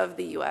interests of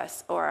the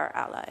US or our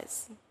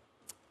allies.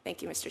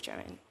 Thank you, Mr.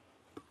 Chairman.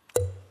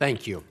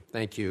 Thank you.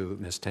 Thank you,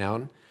 Ms.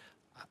 Town.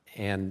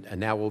 And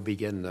now we'll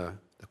begin the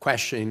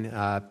questioning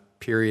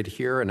period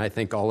here. And I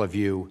think all of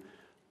you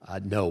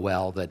know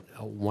well that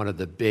one of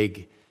the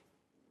big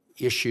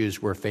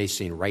issues we're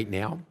facing right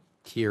now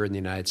here in the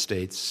United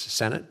States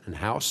Senate and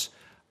House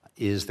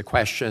is the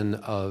question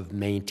of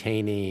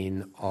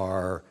maintaining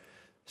our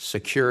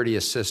security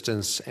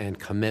assistance and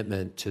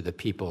commitment to the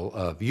people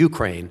of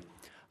Ukraine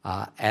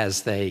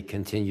as they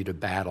continue to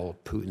battle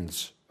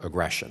Putin's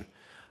aggression.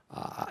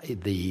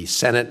 The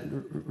Senate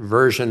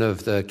version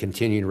of the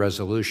continuing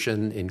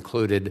resolution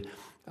included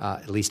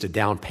at least a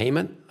down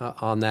payment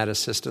on that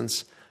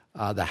assistance.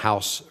 The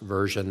House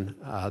version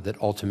that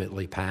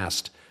ultimately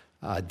passed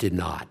did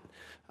not.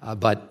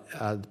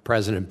 But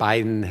President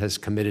Biden has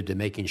committed to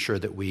making sure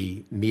that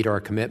we meet our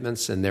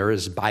commitments, and there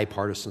is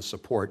bipartisan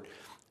support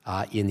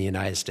in the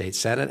United States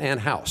Senate and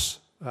House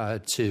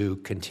to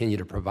continue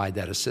to provide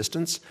that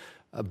assistance.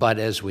 But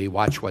as we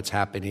watch what's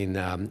happening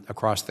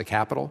across the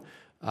Capitol,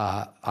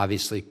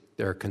 obviously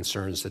there are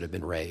concerns that have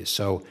been raised.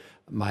 So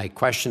my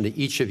question to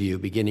each of you,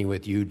 beginning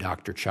with you,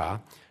 Dr. Cha,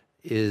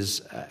 is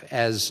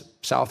as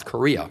South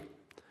Korea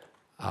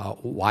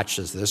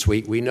watches this,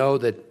 we know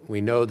that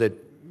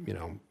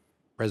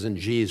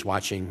President Xi is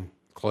watching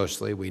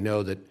closely. We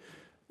know that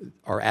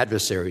our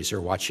adversaries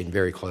are watching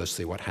very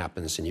closely what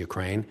happens in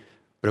Ukraine.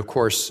 But of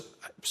course,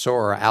 so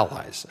are our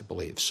allies, I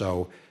believe.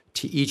 So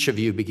to each of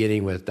you,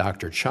 beginning with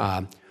Dr.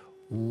 Cha,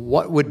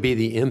 what would be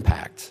the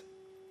impact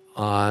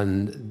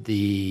on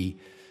the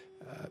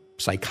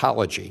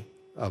psychology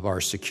of our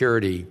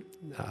security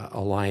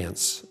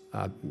alliance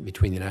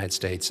between the United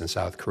States and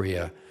South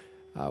Korea?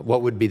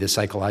 What would be the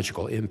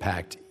psychological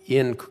impact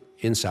in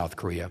South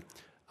Korea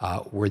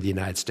were the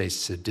United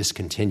States to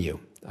discontinue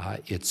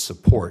its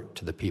support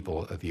to the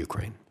people of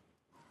Ukraine?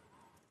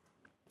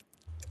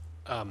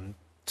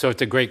 So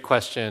it's a great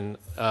question.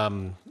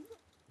 I'll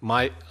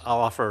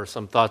offer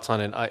some thoughts on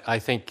it. I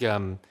think,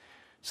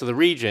 so the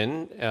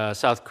region,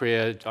 South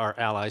Korea, our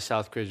allies,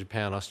 South Korea,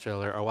 Japan,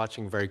 Australia, are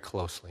watching very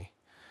closely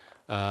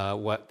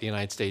what the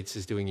United States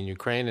is doing in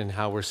Ukraine and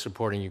how we're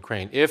supporting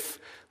Ukraine. If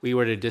we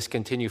were to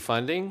discontinue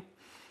funding,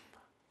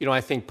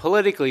 I think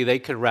politically they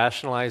could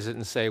rationalize it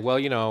and say,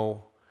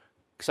 well,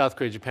 South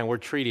Korea, Japan, we're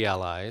treaty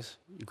allies.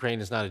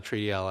 Ukraine is not a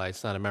treaty ally.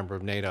 It's not a member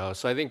of NATO.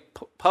 So I think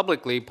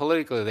politically,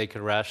 they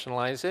could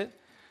rationalize it.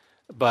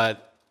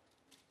 But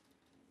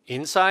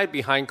inside,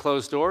 behind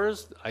closed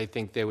doors, I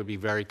think they would be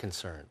very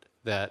concerned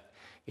that,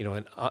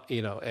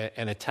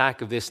 an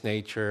attack of this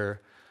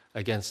nature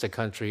against a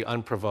country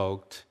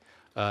unprovoked,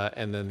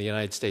 and then the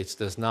United States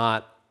does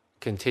not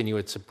continue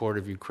its support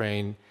of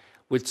Ukraine,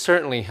 would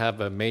certainly have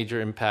a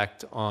major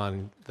impact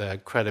on the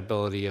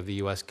credibility of the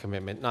U.S.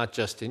 commitment, not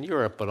just in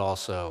Europe, but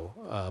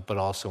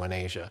also in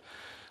Asia.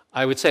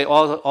 I would say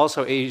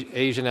also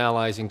Asian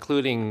allies,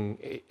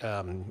 including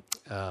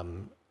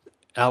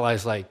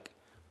allies like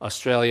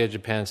Australia,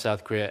 Japan,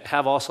 South Korea,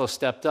 have also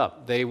stepped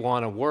up. They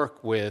want to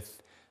work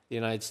with the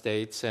United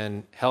States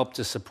and help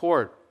to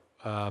support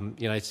the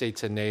United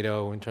States and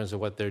NATO in terms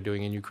of what they're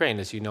doing in Ukraine.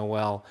 As you know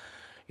well,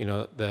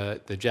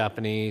 the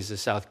Japanese, the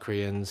South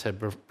Koreans have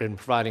been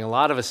providing a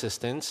lot of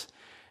assistance,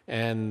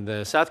 and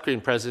the South Korean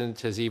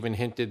president has even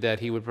hinted that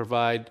he would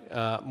provide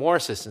more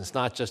assistance,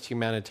 not just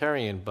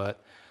humanitarian,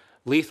 but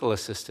lethal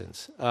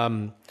assistance.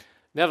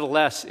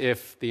 Nevertheless,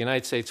 if the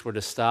United States were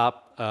to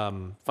stop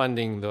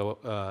funding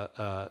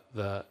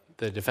the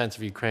defense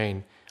of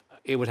Ukraine,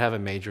 it would have a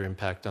major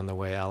impact on the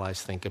way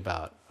allies think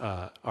about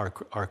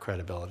our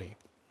credibility.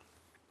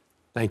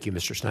 Thank you,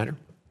 Mr. Snyder.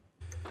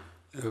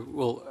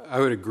 Well, I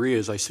would agree,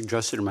 as I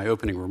suggested in my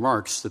opening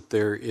remarks, that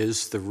there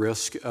is the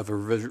risk of a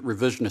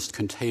revisionist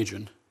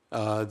contagion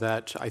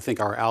that I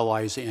think our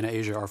allies in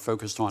Asia are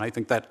focused on. I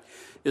think that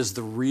is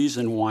the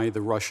reason why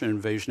the Russian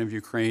invasion of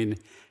Ukraine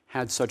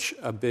had such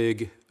a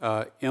big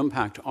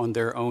impact on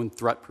their own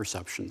threat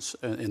perceptions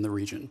in the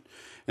region.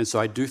 And so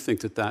I do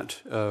think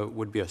that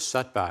would be a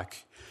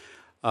setback.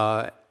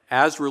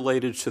 As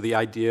related to the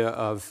idea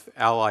of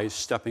allies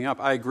stepping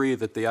up, I agree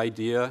that the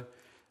idea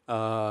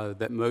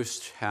that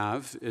most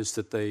have is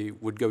that they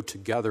would go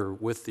together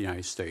with the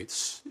United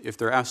States. If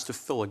they're asked to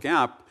fill a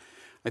gap,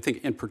 I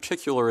think in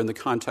particular in the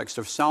context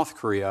of South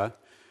Korea,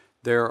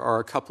 there are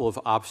a couple of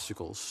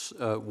obstacles.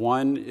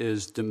 One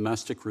is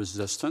domestic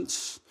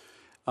resistance,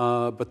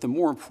 but the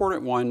more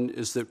important one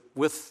is that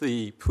with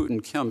the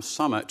Putin-Kim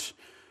summit,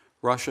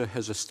 Russia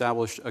has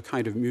established a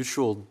kind of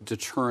mutual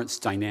deterrence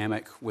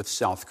dynamic with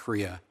South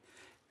Korea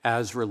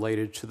as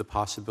related to the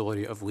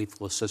possibility of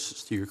lethal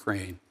assistance to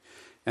Ukraine.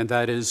 And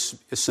that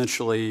is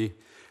essentially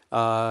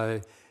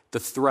the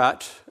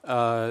threat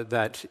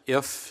that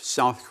if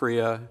South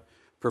Korea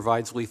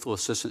provides lethal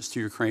assistance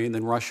to Ukraine,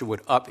 then Russia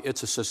would up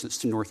its assistance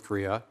to North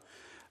Korea,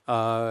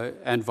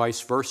 and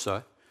vice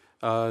versa.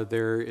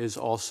 There is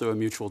also a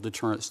mutual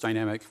deterrence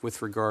dynamic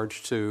with regard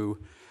to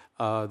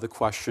the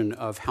question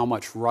of how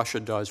much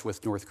Russia does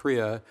with North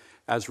Korea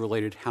as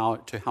related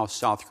to how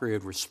South Korea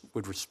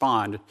would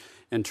respond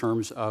in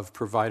terms of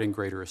providing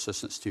greater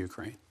assistance to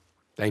Ukraine.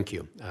 Thank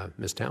you.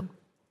 Ms. Town?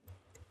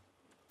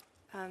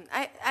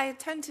 I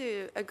tend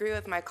to agree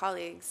with my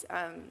colleagues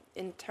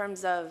in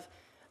terms of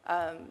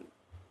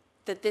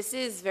that this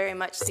is very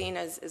much seen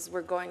as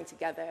we're going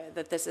together,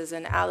 that this is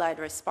an allied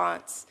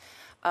response.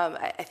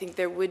 I think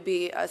there would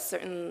be a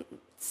certain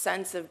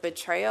sense of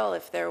betrayal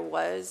if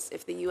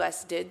the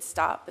U.S. did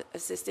stop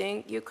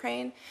assisting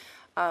Ukraine.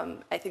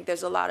 I think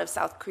there's a lot of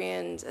South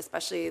Koreans,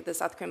 especially the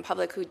South Korean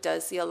public, who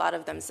does see a lot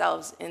of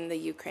themselves in the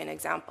Ukraine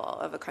example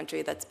of a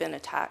country that's been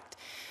attacked.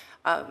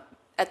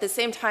 At the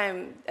same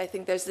time, I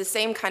think there's the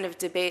same kind of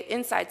debate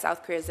inside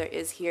South Korea as there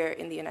is here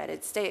in the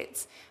United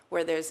States,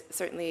 where there's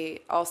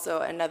certainly also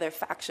another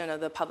faction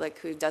of the public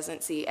who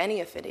doesn't see any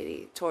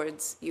affinity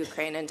towards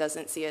Ukraine and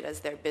doesn't see it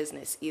as their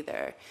business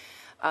either.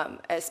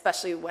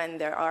 especially when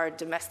there are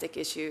domestic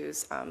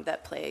issues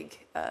that plague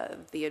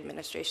the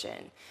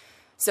administration.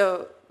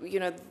 So,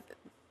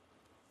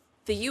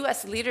 the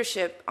U.S.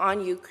 leadership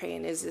on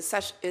Ukraine is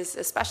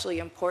especially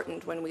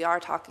important when we are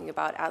talking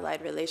about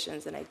allied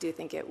relations, and I do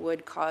think it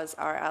would cause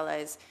our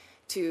allies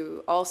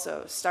to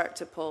also start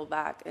to pull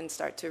back and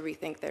start to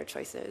rethink their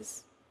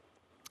choices.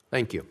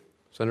 Thank you.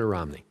 Senator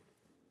Romney.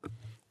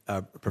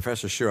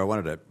 Professor Hsu, I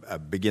wanted to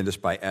begin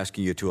just by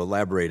asking you to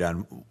elaborate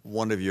on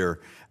one of your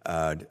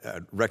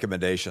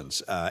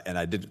recommendations, and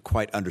I didn't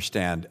quite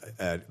understand.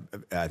 I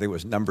think it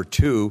was number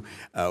 2,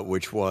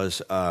 which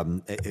was a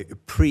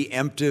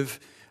preemptive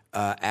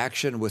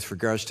action with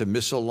regards to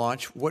missile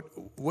launch.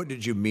 What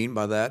did you mean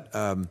by that?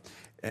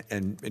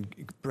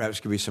 And perhaps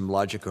give me some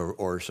logic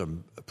or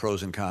some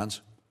pros and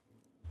cons.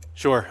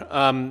 Sure.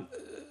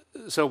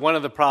 So one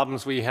of the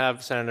problems we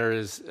have, Senator,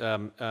 is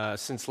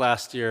since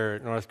last year,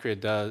 North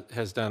Korea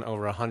has done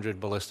over 100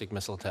 ballistic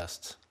missile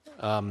tests.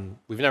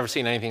 We've never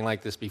seen anything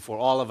like this before.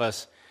 All of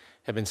us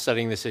have been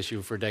studying this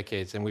issue for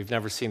decades, and we've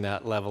never seen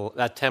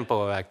that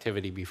tempo of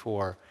activity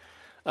before.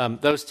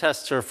 Those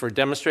tests are for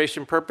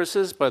demonstration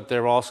purposes, but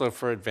they're also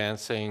for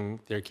advancing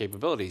their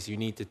capabilities. You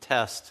need to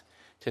test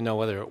to know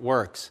whether it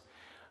works.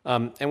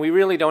 And we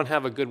really don't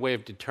have a good way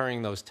of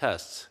deterring those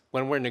tests.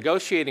 When we're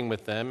negotiating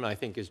with them, I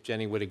think as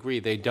Jenny would agree,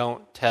 they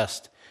don't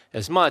test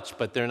as much,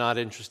 but they're not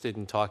interested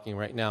in talking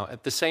right now.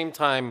 At the same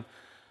time,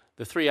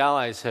 the 3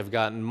 allies have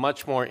gotten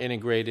much more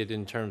integrated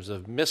in terms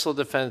of missile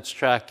defense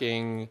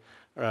tracking,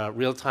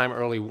 real-time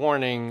early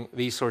warning,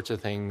 these sorts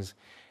of things.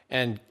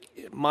 And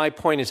my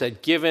point is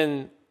that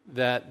given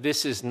that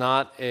this is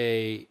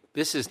a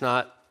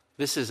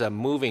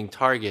moving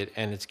target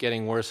and it's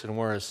getting worse and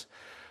worse,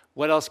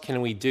 what else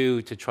can we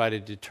do to try to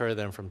deter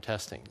them from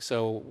testing?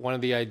 So one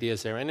of the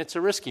ideas there, and it's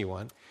a risky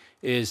one,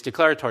 is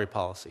declaratory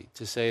policy,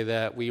 to say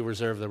that we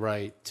reserve the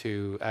right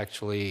to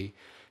actually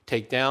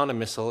take down a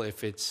missile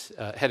if it's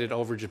headed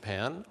over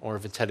Japan or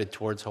if it's headed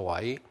towards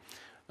Hawaii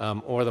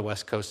or the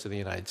west coast of the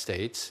United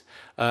States.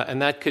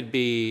 And that could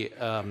be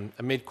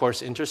a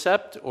mid-course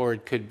intercept or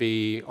it could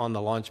be on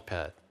the launch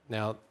pad.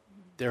 Now,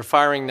 they're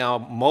firing now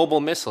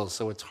mobile missiles,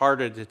 so it's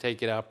harder to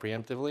take it out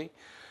preemptively.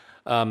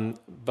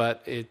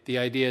 But the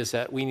idea is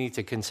that we need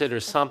to consider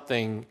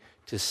something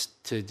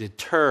to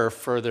deter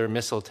further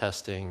missile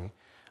testing,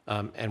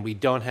 and we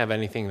don't have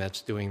anything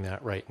that's doing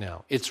that right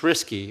now. It's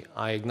risky.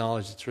 I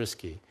acknowledge it's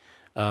risky,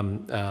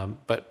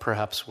 but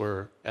perhaps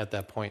we're at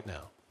that point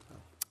now.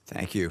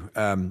 Thank you.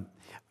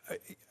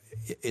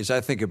 As I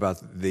think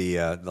about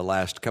the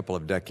last couple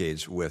of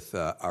decades with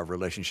our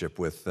relationship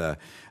with the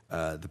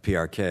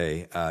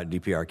PRK,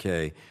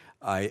 DPRK,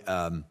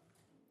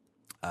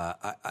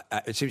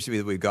 it seems to me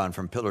that we've gone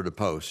from pillar to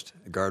post,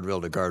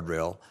 guardrail to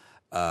guardrail,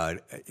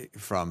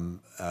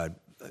 from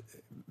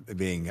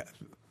being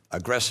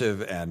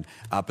aggressive and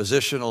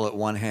oppositional at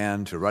one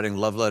hand to writing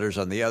love letters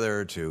on the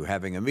other to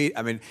having a meet.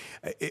 I mean,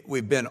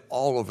 we've been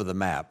all over the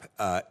map.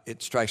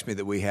 It strikes me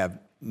that we have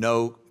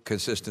no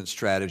consistent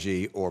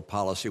strategy or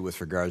policy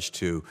with regards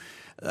to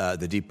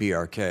the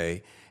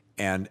DPRK.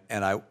 And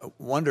I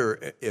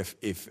wonder if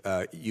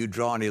you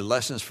draw any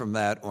lessons from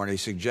that or any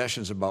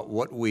suggestions about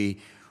what we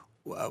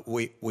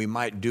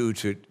might do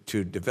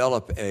to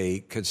develop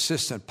a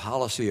consistent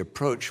policy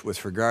approach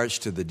with regards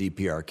to the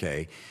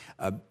DPRK,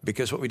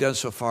 because what we've done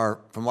so far,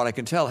 from what I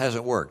can tell,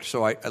 hasn't worked.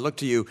 So I look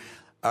to you.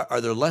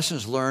 Are there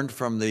lessons learned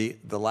from the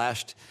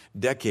last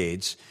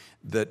decades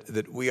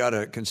that we ought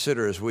to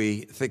consider as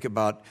we think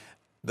about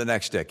the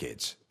next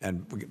decades?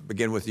 And we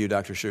begin with you,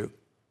 Dr. Hsu.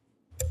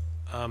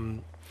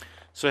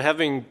 So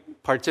having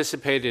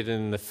participated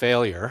in the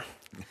failure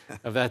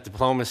of that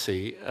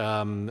diplomacy,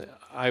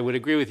 I would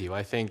agree with you.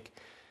 I think,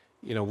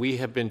 we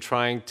have been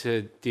trying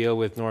to deal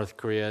with North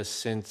Korea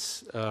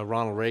since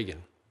Ronald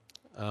Reagan,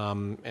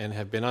 and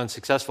have been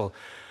unsuccessful.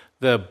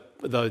 The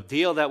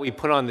deal that we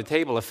put on the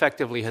table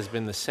effectively has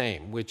been the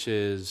same, which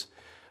is,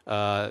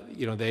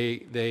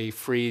 they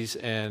freeze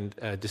and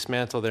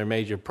dismantle their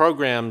major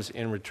programs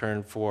in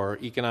return for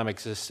economic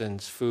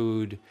assistance,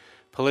 food,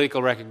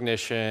 political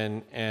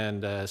recognition,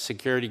 and a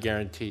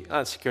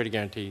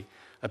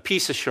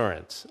peace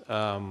assurance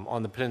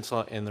on the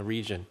peninsula and the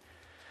region.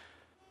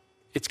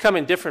 It's come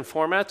in different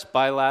formats,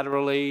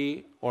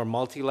 bilaterally or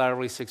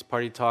multilaterally,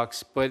 6-party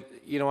talks. But,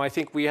 I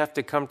think we have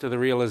to come to the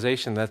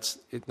realization that's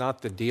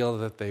not the deal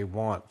that they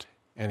want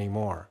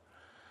anymore.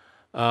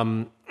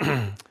 And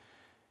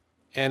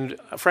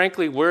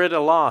frankly, we're at a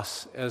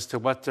loss as to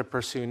what to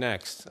pursue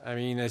next. I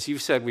mean, as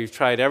you've said, we've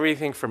tried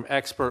everything from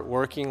expert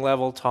working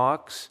level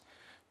talks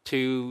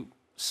to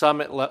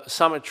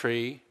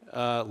summitry,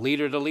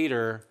 leader to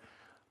leader,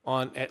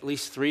 on at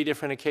least 3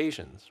 different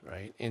occasions,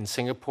 right? In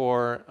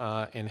Singapore,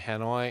 in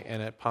Hanoi,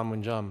 and at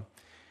Panmunjom.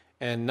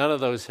 And none of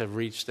those have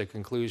reached a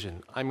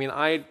conclusion. I mean,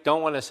 I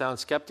don't want to sound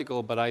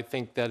skeptical, but I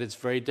think that it's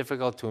very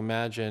difficult to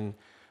imagine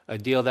a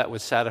deal that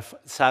would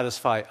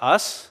satisfy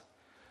us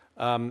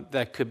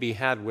that could be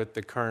had with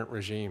the current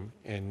regime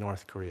in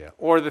North Korea.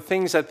 Or the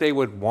things that they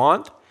would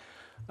want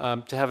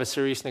to have a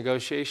serious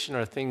negotiation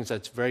are things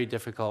that's very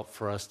difficult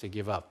for us to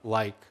give up,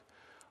 like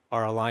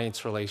our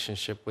alliance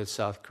relationship with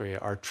South Korea,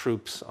 our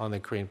troops on the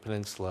Korean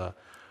Peninsula,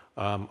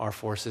 our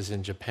forces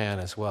in Japan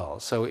as well.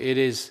 So it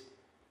is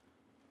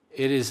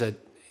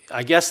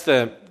I guess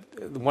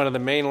one of the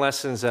main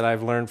lessons that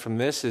I've learned from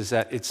this is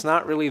that it's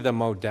not really the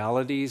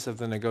modalities of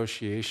the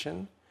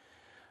negotiation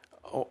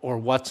or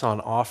what's on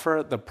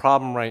offer. The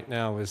problem right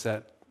now is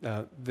that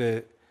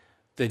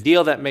the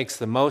deal that makes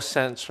the most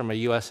sense from a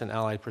U.S. and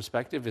allied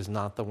perspective is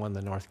not the one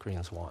the North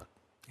Koreans want.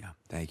 Yeah,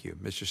 thank you.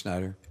 Mr.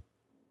 Snyder?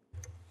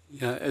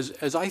 Yeah,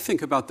 as I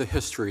think about the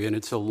history, and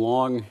it's a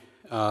long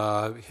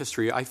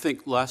history, I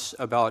think less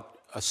about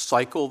a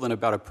cycle than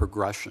about a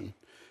progression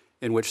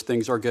in which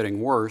things are getting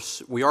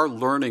worse. We are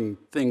learning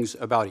things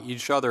about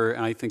each other,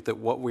 and I think that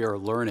what we are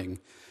learning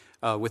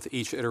with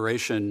each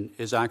iteration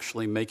is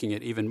actually making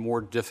it even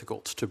more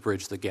difficult to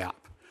bridge the gap.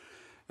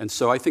 And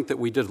so I think that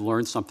we did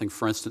learn something,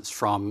 for instance,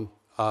 from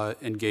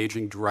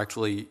engaging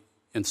directly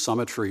in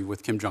summitry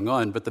with Kim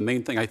Jong-un, but the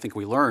main thing I think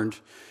we learned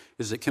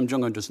is that Kim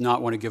Jong-un does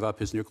not want to give up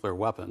his nuclear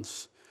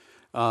weapons.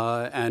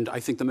 And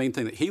I think the main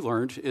thing that he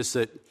learned is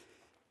that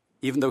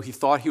even though he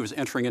thought he was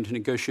entering into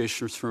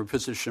negotiations from a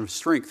position of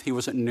strength, he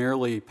wasn't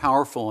nearly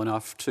powerful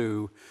enough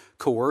to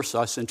coerce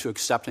us into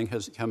accepting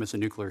him as a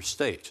nuclear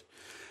state.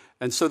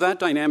 And so that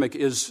dynamic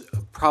is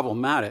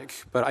problematic,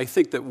 but I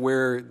think that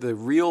where the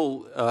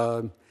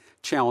real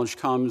challenge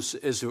comes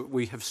is that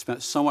we have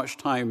spent so much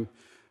time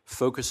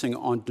focusing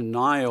on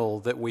denial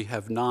that we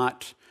have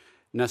not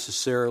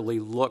necessarily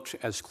looked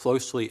as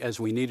closely as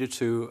we needed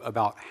to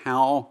about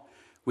how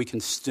we can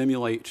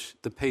stimulate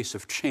the pace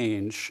of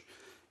change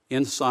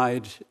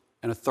inside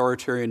an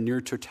authoritarian,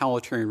 near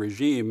totalitarian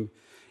regime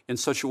in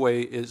such a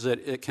way is that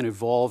it can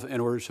evolve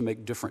in order to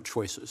make different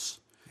choices.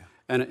 Yeah.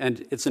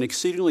 And it's an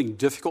exceedingly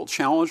difficult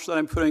challenge that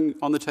I'm putting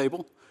on the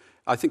table.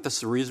 I think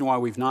that's the reason why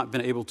we've not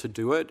been able to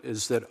do it,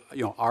 is that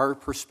our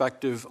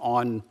perspective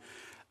on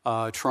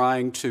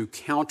trying to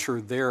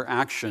counter their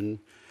action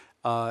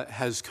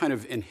has kind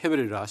of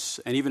inhibited us,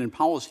 and even in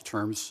policy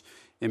terms,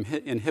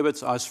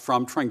 inhibits us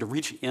from trying to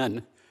reach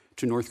in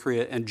to North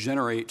Korea and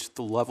generate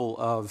the level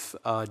of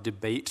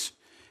debate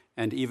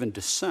and even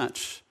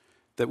dissent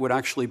that would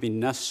actually be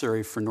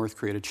necessary for North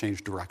Korea to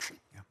change direction.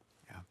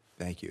 Yeah.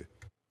 Thank you.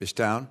 Ms.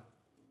 Town?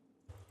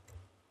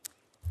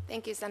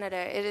 Thank you,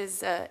 Senator. It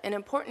is an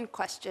important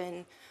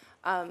question,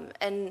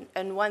 and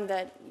one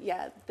that,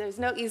 there's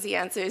no easy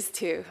answers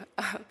to.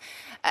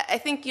 I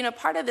think,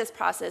 part of this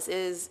process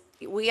is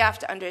we have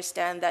to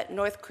understand that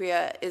North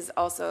Korea is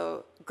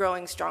also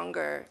growing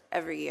stronger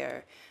every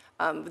year.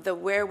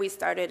 Where we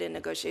started in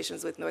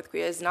negotiations with North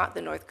Korea is not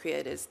the North Korea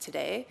it is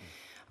today.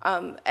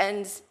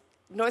 And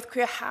North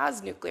Korea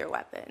has nuclear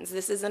weapons.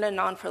 This isn't a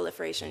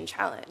non-proliferation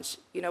challenge.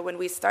 When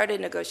we started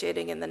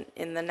negotiating in the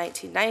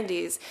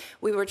 1990s,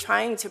 we were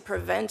trying to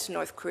prevent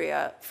North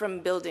Korea from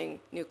building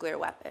nuclear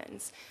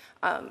weapons.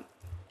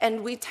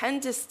 And we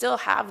tend to still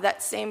have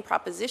that same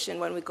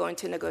proposition when we go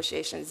into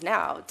negotiations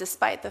now,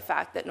 despite the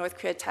fact that North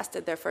Korea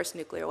tested their first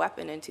nuclear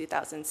weapon in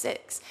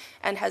 2006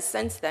 and has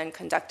since then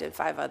conducted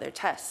 5 other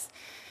tests.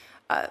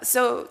 I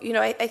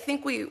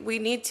think we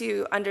need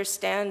to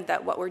understand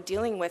that what we're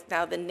dealing with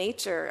now, the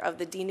nature of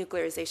the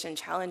denuclearization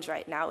challenge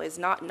right now is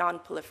not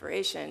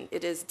non-proliferation,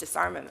 it is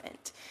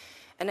disarmament.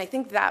 And I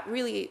think that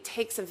really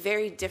takes a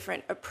very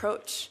different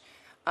approach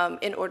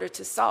in order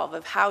to solve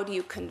of how do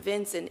you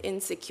convince an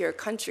insecure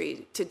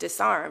country to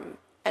disarm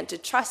and to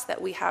trust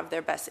that we have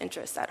their best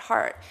interests at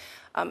heart,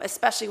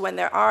 especially when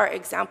there are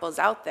examples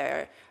out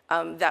there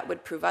that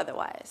would prove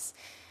otherwise.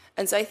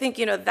 And so I think,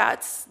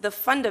 that's the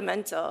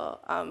fundamental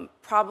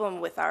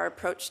problem with our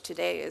approach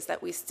today, is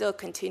that we still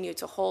continue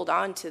to hold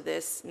on to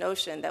this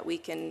notion that we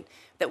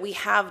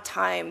have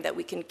time, that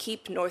we can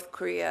keep North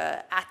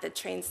Korea at the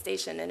train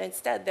station, and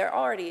instead they're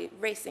already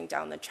racing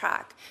down the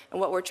track.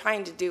 And what we're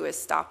trying to do is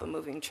stop a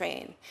moving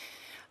train.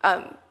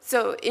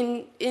 So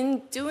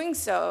in doing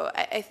so,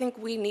 I think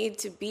we need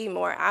to be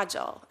more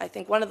agile. I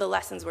think one of the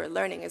lessons we're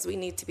learning is we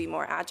need to be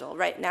more agile.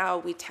 Right now,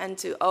 we tend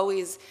to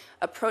always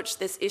approach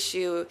this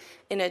issue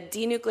in a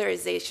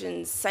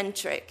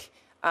denuclearization-centric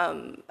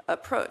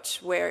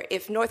approach, where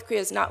if North Korea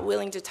is not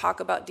willing to talk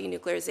about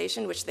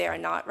denuclearization, which they are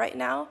not right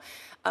now,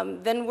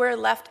 then we're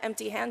left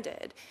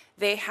empty-handed.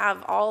 They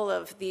have all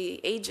of the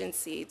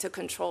agency to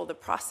control the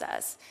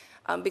process.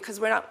 Because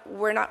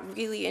we're not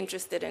really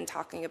interested in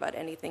talking about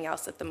anything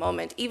else at the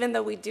moment, even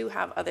though we do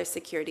have other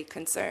security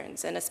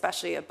concerns, and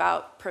especially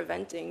about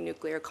preventing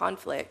nuclear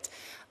conflict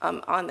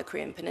on the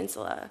Korean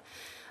Peninsula.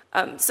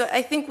 So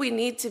I think we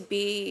need to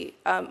be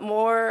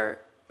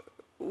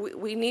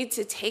we need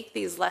to take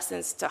these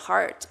lessons to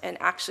heart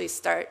and actually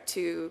start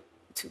to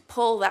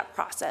pull that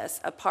process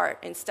apart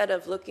instead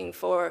of looking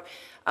for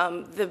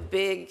the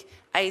big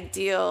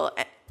ideal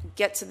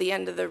get to the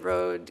end of the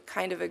road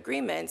kind of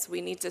agreements.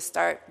 We need to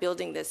start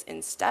building this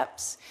in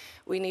steps.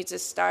 We need to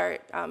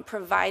start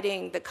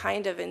providing the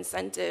kind of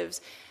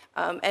incentives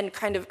and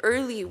kind of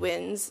early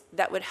wins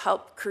that would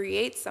help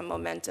create some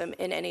momentum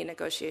in any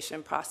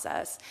negotiation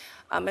process.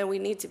 And we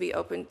need to be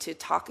open to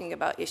talking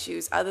about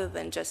issues other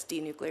than just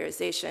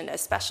denuclearization,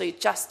 especially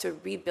just to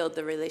rebuild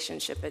the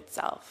relationship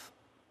itself.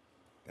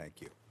 Thank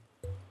you.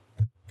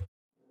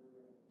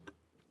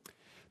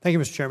 Thank you,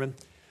 Mr. Chairman.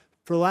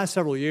 For the last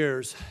several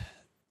years,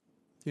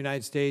 the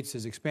United States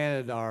has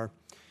expanded our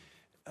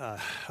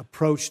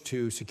approach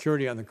to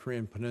security on the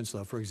Korean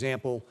Peninsula. For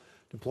example,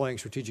 deploying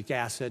strategic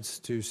assets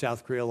to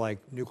South Korea like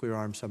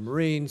nuclear-armed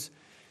submarines,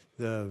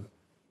 the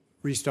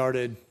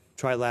restarted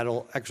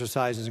trilateral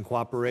exercises and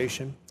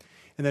cooperation.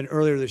 And then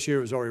earlier this year,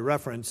 it was already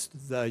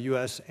referenced, the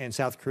U.S. and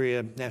South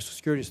Korea National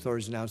Security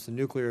Authorities announced the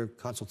Nuclear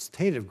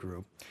Consultative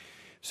Group,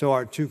 so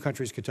our two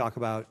countries could talk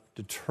about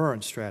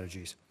deterrence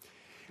strategies.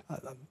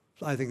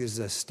 I think this is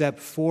a step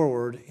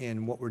forward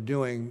in what we're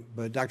doing,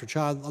 but Dr.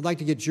 Child, I'd like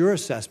to get your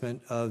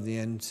assessment of the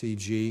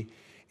NCG,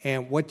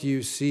 and what do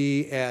you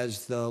see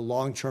as the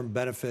long-term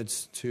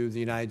benefits to the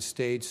United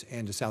States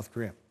and to South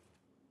Korea?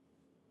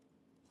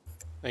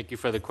 Thank you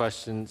for the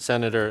question,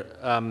 Senator.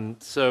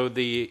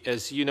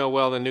 As you know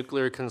well, the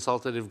Nuclear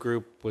Consultative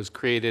Group was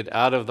created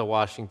out of the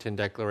Washington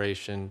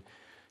Declaration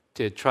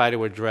to try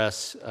to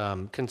address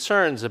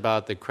concerns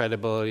about the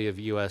credibility of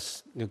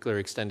U.S. nuclear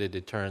extended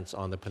deterrence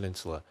on the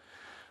peninsula.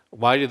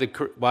 Why do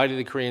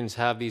the Koreans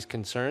have these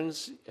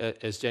concerns?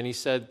 As Jenny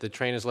said, the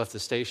train has left the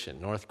station.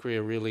 North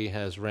Korea really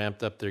has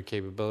ramped up their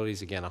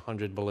capabilities, again,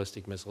 100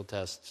 ballistic missile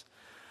tests.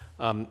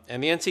 And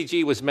the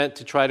NCG was meant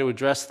to try to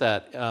address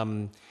that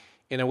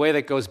in a way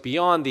that goes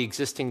beyond the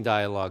existing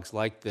dialogues,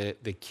 like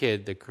the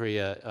KID, the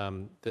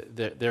Korea.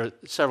 There are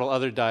several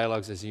other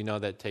dialogues, as you know,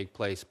 that take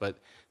place, but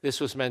this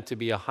was meant to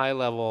be a high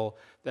level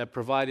that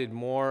provided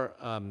more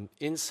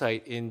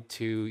insight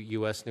into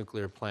U.S.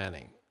 nuclear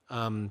planning.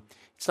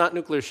 It's not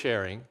nuclear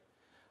sharing,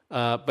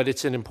 but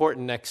it's an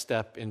important next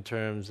step in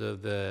terms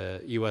of the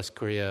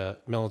U.S.-Korea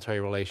military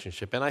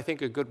relationship, and I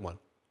think a good one.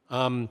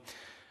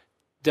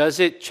 Does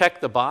it check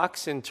the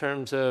box in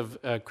terms of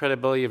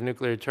credibility of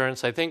nuclear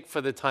deterrence? I think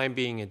for the time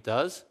being it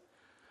does.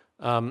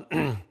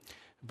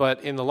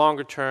 But in the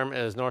longer term,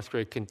 as North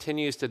Korea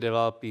continues to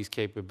develop these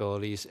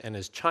capabilities, and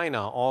as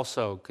China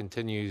also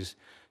continues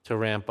to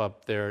ramp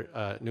up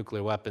their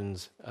nuclear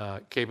weapons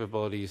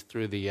capabilities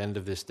through the end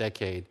of this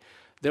decade,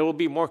 there will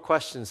be more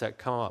questions that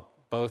come up,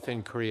 both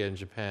in Korea and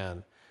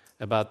Japan,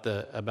 about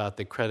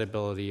the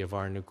credibility of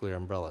our nuclear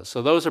umbrella.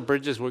 So those are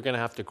bridges we're going to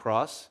have to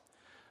cross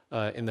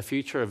in the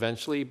future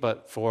eventually,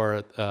 but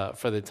for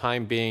the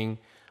time being,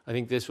 I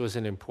think this was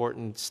an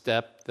important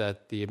step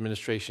that the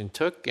administration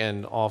took,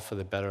 and all for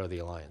the better of the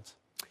alliance.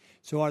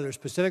 So are there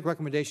specific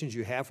recommendations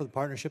you have for the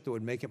partnership that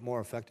would make it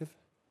more effective?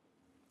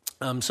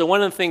 So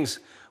one of the things,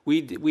 we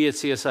at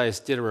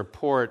CSIS did a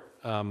report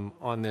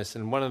on this,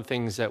 and one of the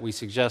things that we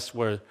suggest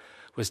was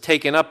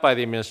taken up by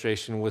the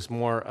administration was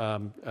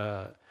more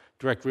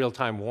direct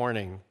real-time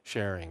warning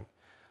sharing.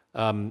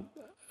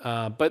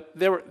 But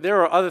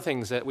there are other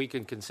things that we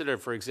can consider.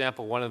 For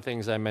example, one of the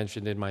things I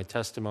mentioned in my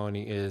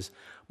testimony is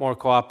more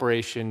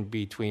cooperation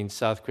between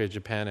South Korea,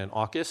 Japan, and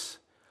AUKUS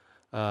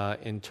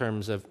in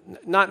terms of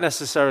not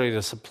necessarily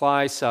to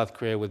supply South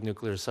Korea with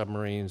nuclear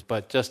submarines,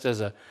 but just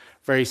as a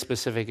very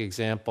specific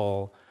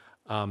example,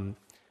 Australian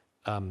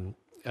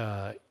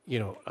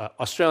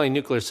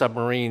nuclear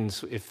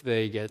submarines, if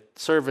they get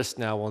serviced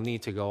now, will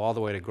need to go all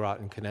the way to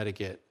Groton,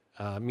 Connecticut.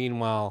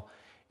 Meanwhile,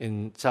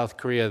 in South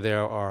Korea,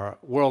 there are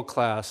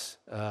world-class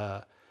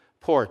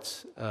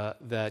ports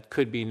that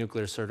could be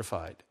nuclear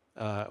certified,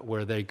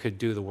 where they could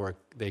do the work.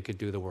 They could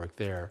do the work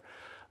there.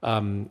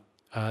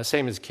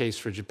 Same is the case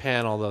for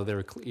Japan, although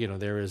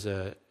there is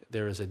a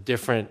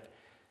different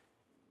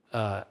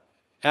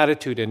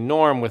attitude and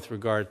norm with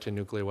regard to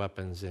nuclear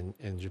weapons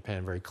in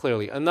Japan very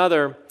clearly.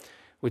 Another,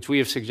 which we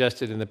have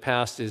suggested in the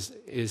past,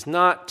 is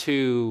not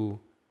to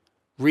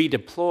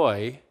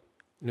redeploy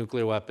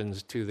nuclear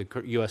weapons to the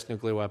U.S.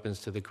 nuclear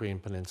weapons to the Korean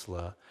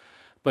Peninsula,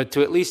 but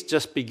to at least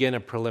just begin a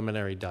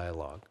preliminary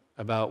dialogue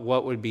about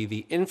what would be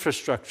the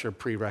infrastructure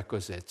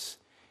prerequisites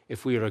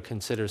if we were to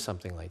consider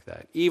something like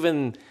that.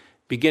 Even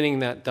beginning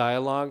that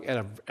dialogue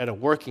at a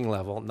working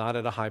level, not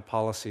at a high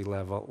policy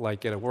level,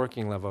 like at a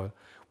working level,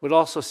 would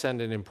also send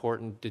an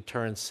important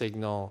deterrence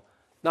signal,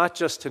 not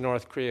just to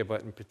North Korea,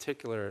 but in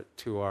particular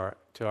to our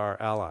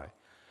ally.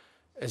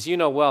 As you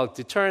know well,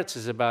 deterrence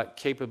is about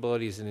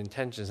capabilities and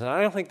intentions, and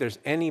I don't think there's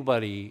any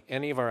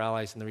of our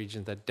allies in the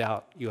region that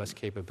doubt U.S.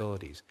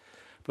 capabilities.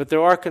 But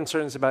there are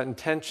concerns about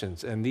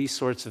intentions, and these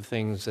sorts of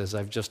things, as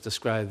I've just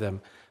described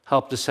them,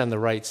 help to send the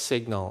right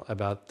signal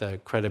about the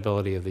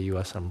credibility of the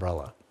U.S.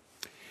 umbrella.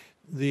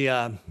 The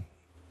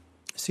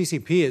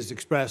CCP has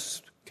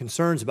expressed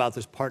concerns about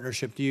this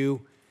partnership. Do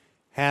you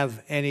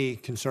have any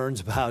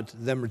concerns about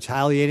them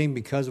retaliating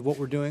because of what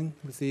we're doing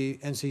with the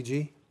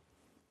NCG?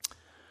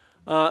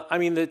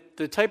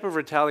 The type of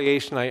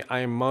retaliation I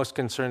am most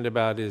concerned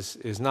about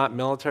is not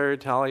military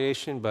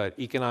retaliation, but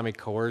economic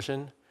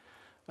coercion.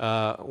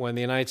 When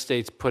the United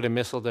States put a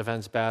missile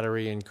defense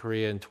battery in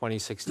Korea in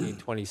 2016,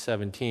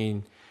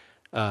 2017,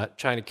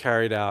 China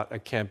carried out a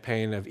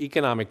campaign of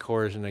economic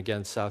coercion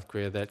against South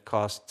Korea that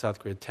cost South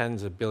Korea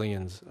tens of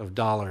billions of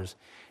dollars.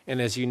 And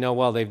as you know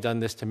well, they've done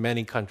this to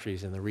many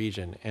countries in the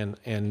region.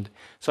 And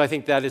so I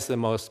think that is the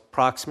most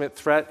proximate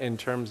threat in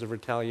terms of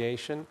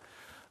retaliation.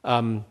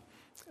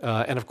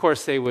 And of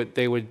course, they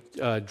would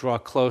draw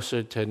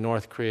closer to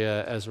North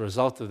Korea as a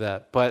result of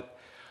that. But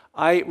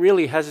I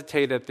really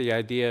hesitate at the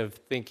idea of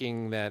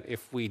thinking that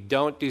if we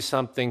don't do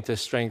something to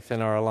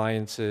strengthen our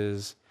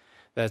alliances,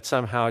 that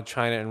somehow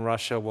China and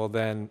Russia will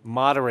then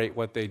moderate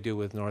what they do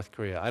with North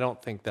Korea. I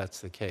don't think that's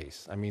the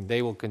case. I mean,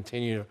 they will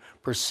continue to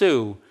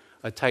pursue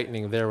a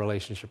tightening of their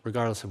relationship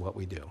regardless of what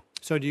we do.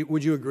 So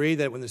would you agree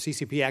that when the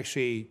CCP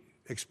actually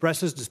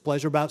expresses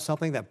displeasure about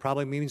something, that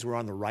probably means we're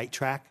on the right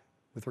track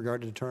with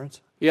regard to deterrence?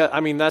 Yeah,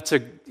 I mean, that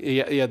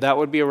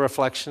would be a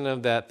reflection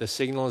of that the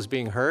signal is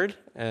being heard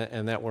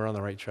and that we're on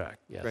the right track.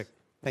 Yes. Great.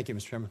 Thank you,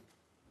 Mr. Chairman.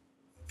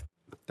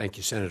 Thank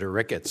you, Senator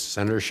Ricketts.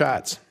 Senator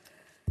Schatz.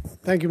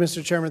 Thank you,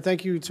 Mr. Chairman.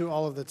 Thank you to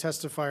all of the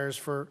testifiers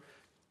for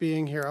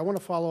being here. I want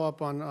to follow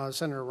up on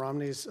Senator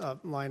Romney's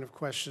line of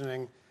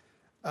questioning.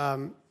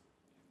 I've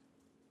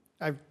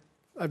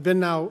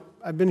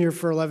been here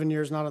for 11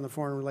 years, not on the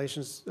Foreign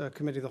Relations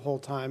Committee the whole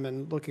time,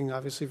 and looking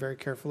obviously very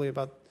carefully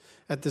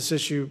at this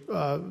issue,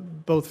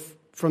 both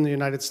from the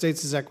United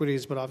States'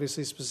 equities, but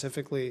obviously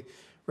specifically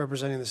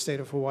representing the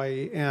state of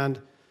Hawaii. And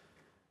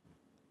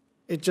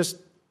it just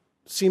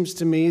seems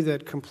to me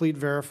that complete,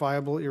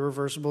 verifiable,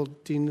 irreversible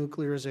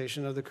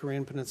denuclearization of the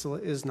Korean Peninsula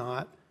is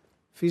not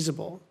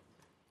feasible.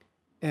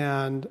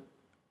 And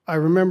I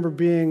remember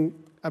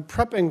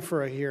prepping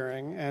for a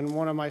hearing, and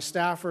one of my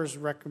staffers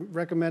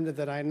recommended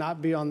that I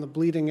not be on the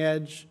bleeding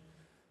edge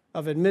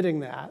of admitting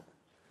that.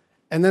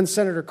 And then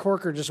Senator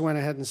Corker just went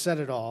ahead and said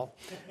it all.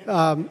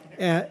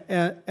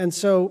 And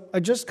so I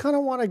just kind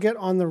of want to get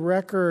on the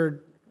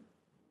record,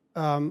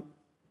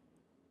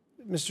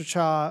 Mr.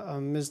 Cha,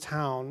 Ms.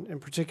 Town in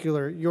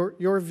particular,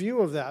 your view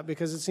of that,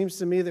 because it seems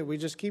to me that we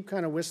just keep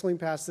kind of whistling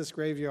past this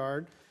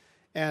graveyard.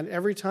 And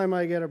every time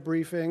I get a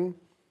briefing,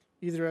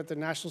 either at the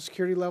national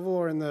security level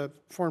or in the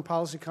foreign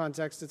policy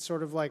context, it's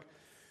sort of like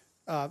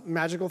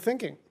magical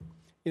thinking.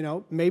 You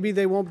know, maybe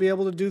they won't be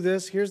able to do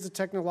this. Here's the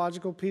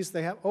technological piece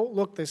they have. Oh,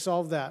 look, they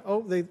solved that. Oh,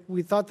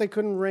 we thought they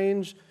couldn't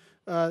range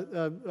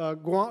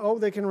Guam. Oh,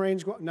 they can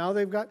range Guam. Now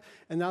they've got,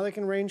 and now they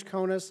can range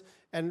CONUS.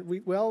 And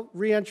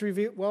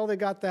reentry, well, they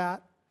got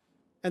that.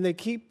 And they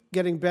keep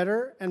getting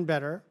better and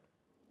better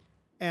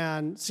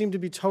and seem to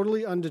be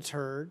totally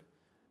undeterred.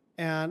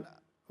 And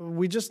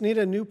we just need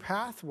a new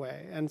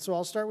pathway. And so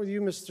I'll start with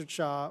you, Mr.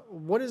 Cha.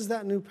 What is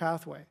that new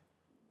pathway?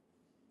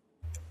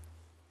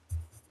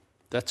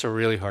 That's a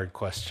really hard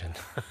question.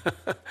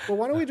 Well,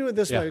 why don't we do it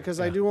this way? Because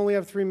yeah. I do only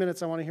have 3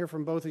 minutes. I want to hear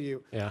from both of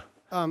you. Yeah.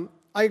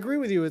 I agree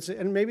with you.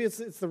 And maybe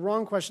it's the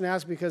wrong question to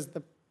ask, because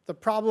the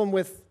problem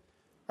with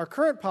our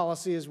current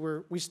policy is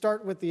we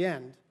start with the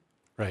end.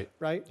 Right.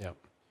 Right? Yeah.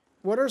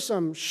 What are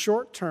some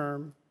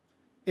short-term,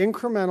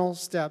 incremental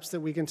steps that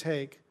we can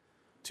take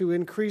to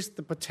increase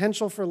the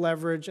potential for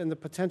leverage and the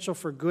potential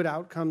for good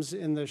outcomes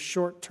in the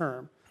short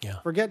term?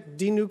 Yeah. Forget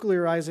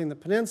denuclearizing the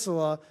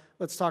peninsula.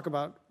 Let's talk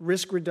about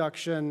risk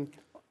reduction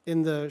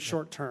in the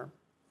short term.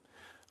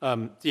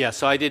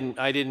 So I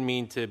didn't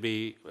mean to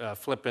be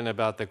flippant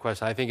about the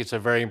question. I think it's a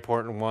very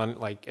important one.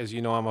 Like, as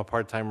you know, I'm a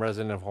part-time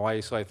resident of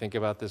Hawaii, so I think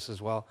about this as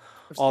well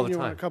all the You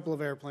time. on a couple of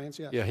airplanes,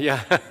 yeah.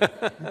 Yeah.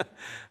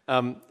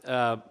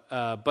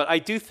 But I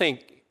do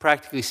think,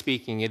 practically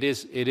speaking, it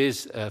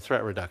is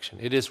threat reduction.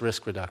 It is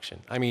risk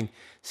reduction. I mean,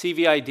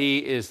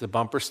 CVID is the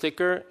bumper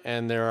sticker,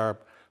 and there are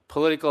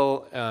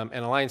political and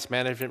alliance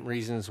management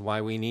reasons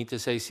why we need to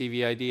say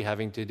CVID,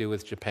 having to do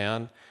with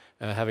Japan,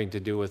 having to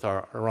do with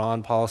our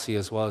Iran policy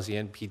as well as the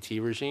NPT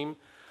regime.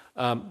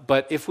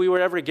 But if we were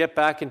ever to get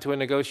back into a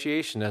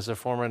negotiation as a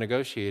former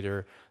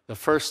negotiator, the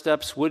first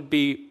steps would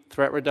be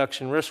threat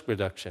reduction, risk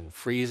reduction,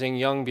 freezing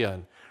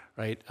Yongbyon,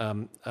 right?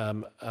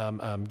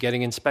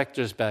 Getting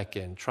inspectors back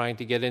in, trying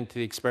to get into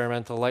the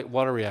experimental light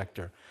water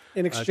reactor.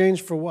 In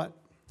exchange for what?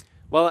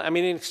 Well, I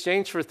mean, in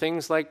exchange for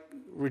things like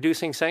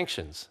reducing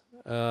sanctions,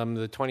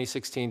 the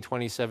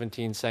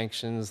 2016-2017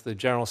 sanctions, the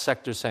general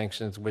sector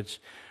sanctions, which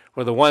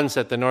were the ones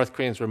that the North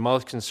Koreans were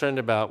most concerned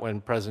about when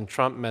President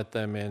Trump met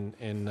them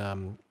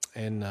in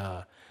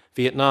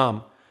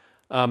Vietnam.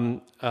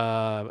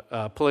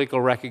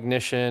 Political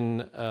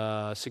recognition,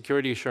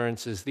 security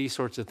assurances, these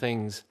sorts of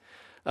things.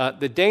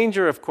 The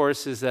danger, of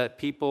course, is that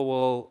people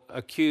will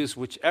accuse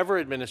whichever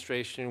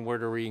administration were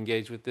to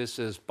re-engage with this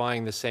as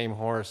buying the same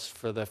horse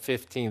for the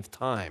 15th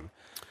time.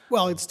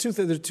 Well, it's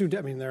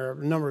there are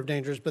a number of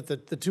dangers, but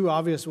the two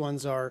obvious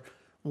ones are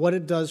what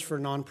it does for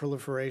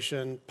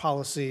non-proliferation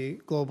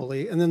policy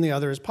globally, and then the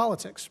other is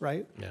politics,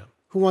 right? Yeah.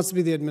 Who wants to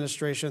be the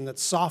administration that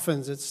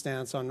softens its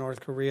stance on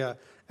North Korea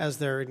as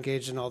they're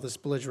engaged in all this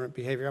belligerent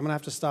behavior? I'm going to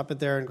have to stop it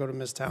there and go to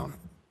Ms. Town.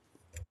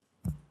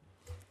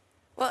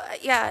 Well,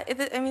 yeah,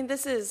 I mean,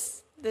 this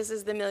is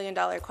the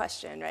million-dollar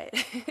question, right?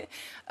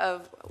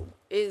 Of,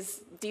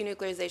 is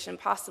denuclearization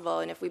possible?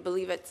 And if we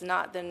believe it's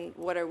not, then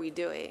what are we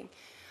doing?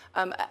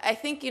 I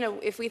think,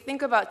 if we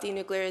think about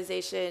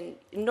denuclearization,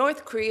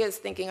 North Korea's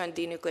thinking on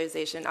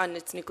denuclearization, on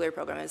its nuclear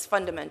program, has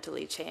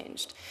fundamentally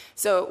changed.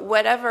 So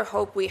whatever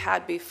hope we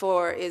had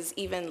before is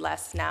even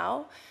less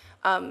now.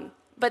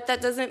 But that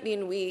doesn't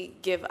mean we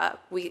give up.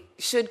 We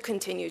should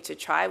continue to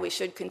try. We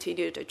should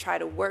continue to try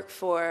to work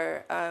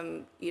for,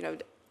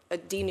 a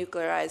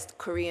denuclearized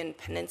Korean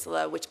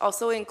peninsula, which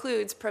also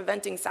includes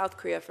preventing South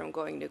Korea from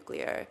going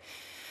nuclear.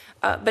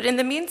 But in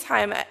the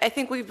meantime, I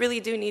think we really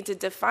do need to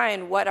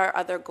define what our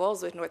other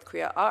goals with North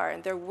Korea are.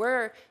 And there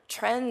were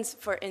trends,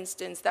 for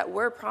instance, that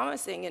were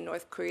promising in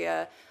North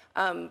Korea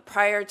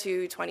prior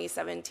to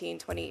 2017,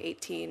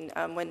 2018,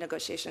 when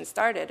negotiations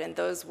started. And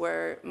those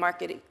were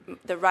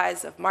the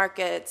rise of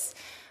markets,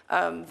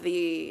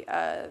 the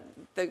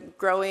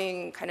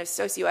growing kind of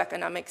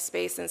socioeconomic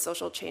space and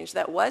social change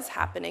that was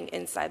happening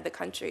inside the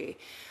country.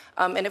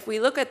 And if we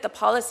look at the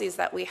policies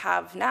that we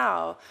have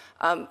now,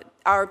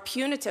 our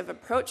punitive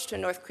approach to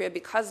North Korea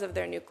because of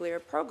their nuclear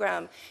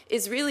program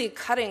is really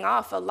cutting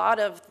off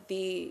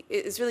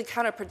is really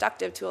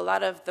counterproductive to a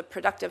lot of the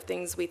productive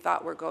things we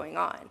thought were going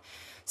on.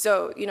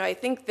 So, I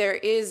think there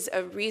is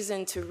a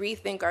reason to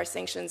rethink our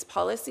sanctions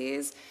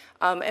policies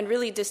and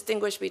really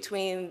distinguish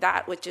between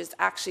that which is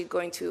actually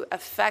going to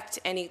affect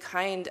any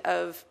kind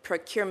of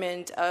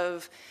procurement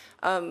of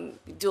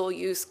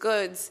dual-use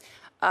goods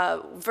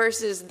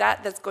versus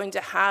that's going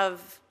to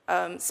have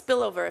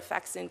spillover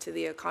effects into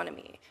the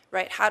economy,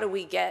 right? How do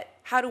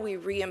we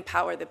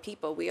re-empower the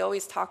people? We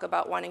always talk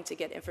about wanting to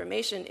get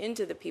information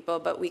into the people,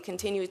 but we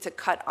continue to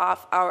cut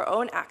off our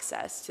own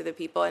access to the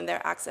people and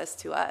their access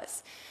to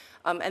us.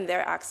 And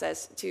their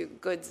access to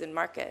goods and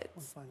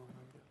markets.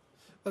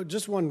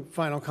 Just one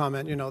final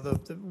comment.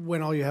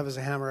 When all you have is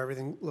a hammer,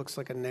 everything looks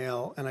like a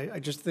nail. And I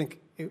just think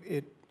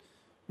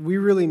we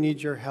really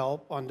need your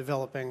help on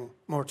developing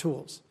more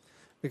tools,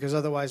 because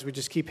otherwise we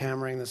just keep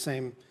hammering the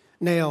same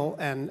nail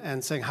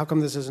and saying, how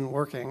come this isn't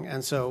working?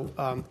 And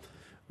so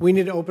we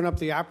need to open up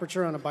the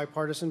aperture on a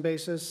bipartisan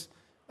basis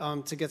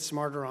to get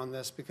smarter on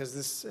this, because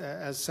this,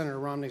 as Senator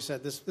Romney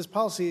said, this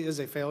policy is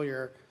a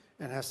failure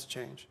and has to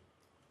change.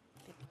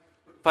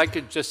 If I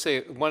could just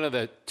say, one of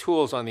the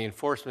tools on the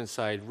enforcement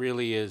side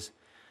really is,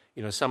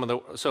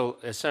 so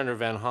as Senator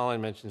Van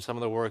Hollen mentioned, some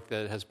of the work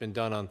that has been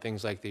done on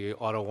things like the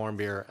Auto Warm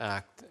Beer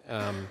Act,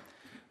 the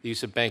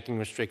use of banking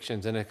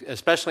restrictions, and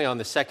especially on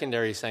the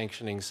secondary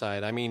sanctioning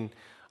side. I mean,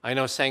 I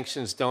know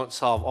sanctions don't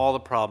solve all the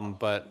problem,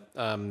 but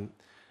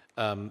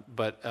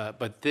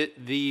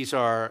these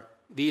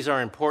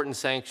are important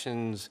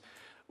sanctions.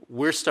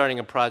 We're starting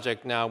a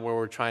project now where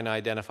we're trying to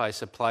identify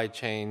supply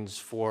chains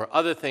for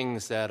other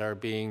things that are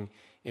being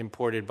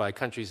imported by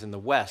countries in the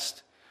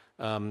West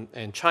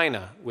and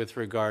China with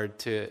regard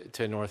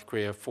to North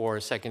Korea for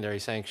secondary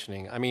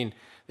sanctioning. I mean,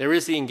 there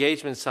is the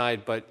engagement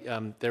side, but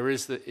there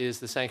is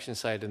the sanction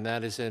side, and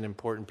that is an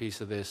important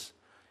piece of this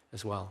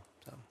as well.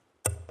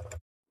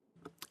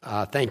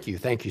 Thank you,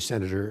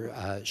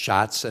 Senator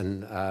Schatz,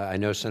 and I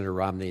know Senator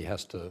Romney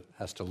has to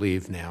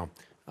leave now.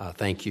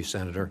 Thank you,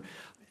 Senator.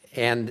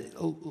 And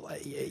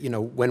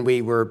when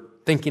we were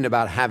thinking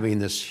about having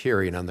this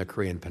hearing on the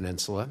Korean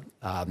Peninsula,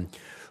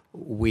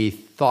 we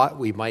thought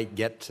we might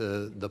get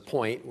to the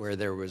point where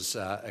there was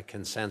a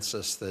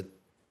consensus that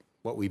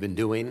what we've been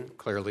doing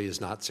clearly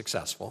is not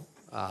successful,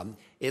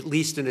 at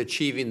least in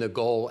achieving the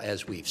goal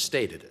as we've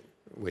stated it,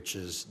 which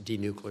is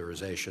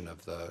denuclearization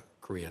of the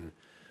Korean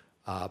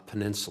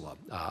Peninsula.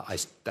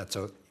 That's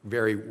a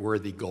very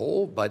worthy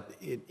goal, but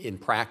in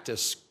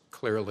practice,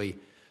 clearly,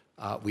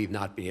 we've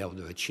not been able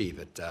to achieve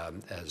it,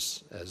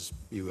 as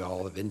you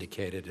all have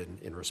indicated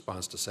in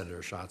response to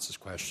Senator Schatz's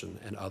question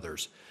and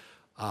others.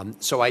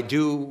 So I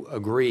do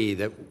agree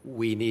that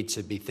we need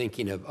to be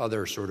thinking of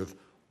other sort of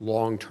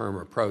long-term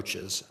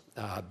approaches.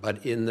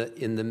 But in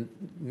the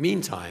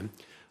meantime,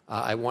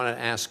 I want to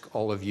ask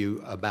all of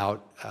you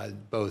about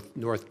both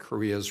North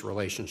Korea's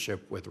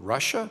relationship with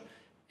Russia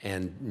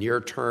and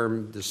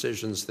near-term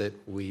decisions that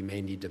we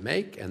may need to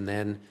make, and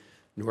then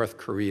North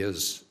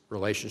Korea's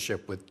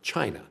relationship with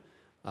China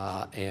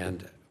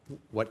and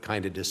what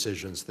kind of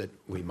decisions that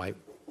we might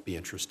be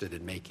interested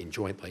in making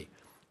jointly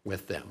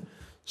with them.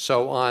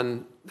 So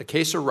on the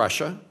case of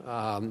Russia,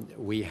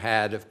 we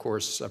had, of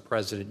course,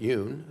 President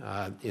Yoon,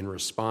 in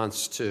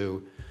response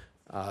to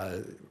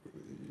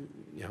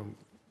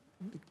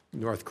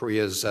North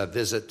Korea's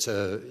visit to,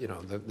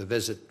 the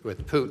visit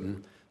with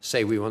Putin,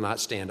 say we will not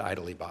stand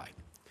idly by.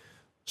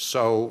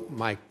 So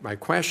my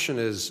question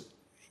is,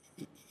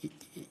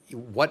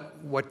 what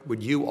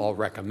would you all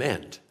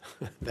recommend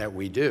that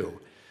we do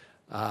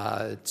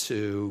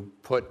to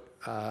put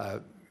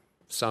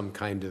some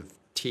kind of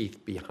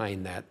teeth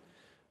behind that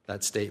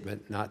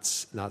statement, not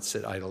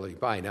sit idly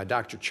by? Now,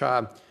 Dr.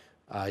 Cha,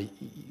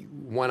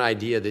 one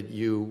idea that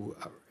you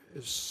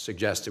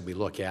suggested we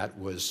look at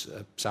was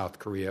South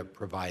Korea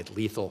provide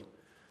lethal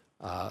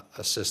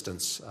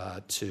assistance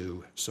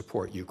to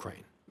support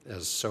Ukraine.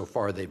 As so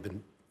far they've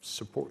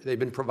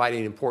been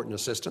providing important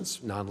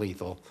assistance,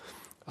 non-lethal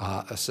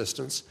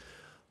assistance.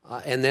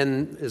 And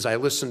then, as I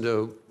listen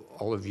to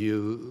all of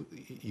you,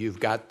 you've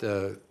got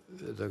the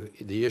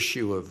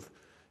issue of,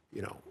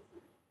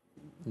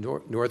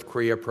 North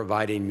Korea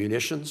providing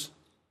munitions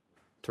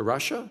to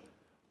Russia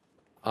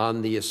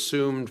on the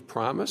assumed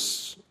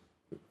promise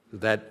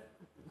that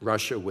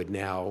Russia would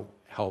now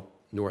help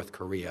North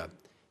Korea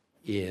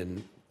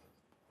in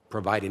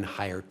providing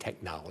higher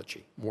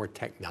technology, more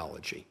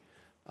technology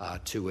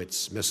to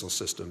its missile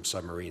systems,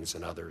 submarines,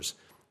 and others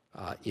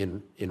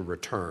in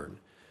return.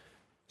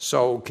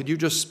 So could you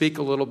just speak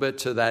a little bit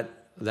to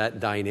that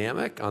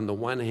dynamic? On the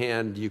one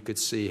hand, you could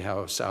see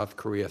how South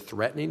Korea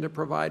threatening to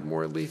provide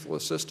more lethal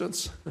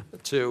assistance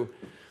to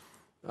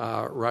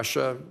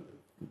Russia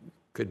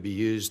could be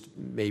used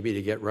maybe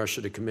to get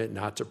Russia to commit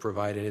not to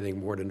provide anything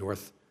more to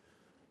North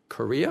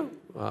Korea.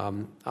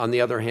 On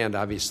the other hand,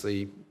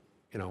 obviously,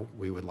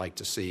 we would like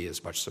to see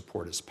as much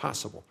support as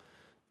possible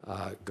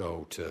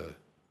go to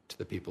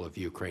the people of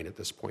Ukraine at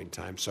this point in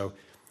time. So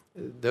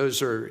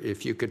those are,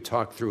 if you could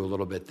talk through a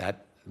little bit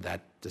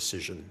that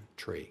decision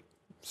tree,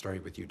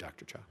 starting with you,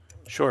 Dr. Cha.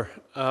 Sure.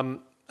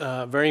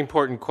 Very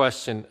important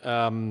question.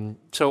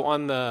 So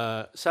on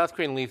the South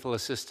Korean lethal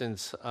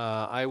assistance,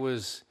 I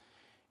was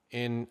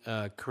in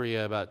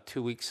Korea about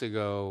 2 weeks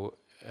ago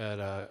at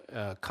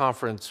a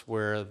conference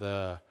where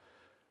the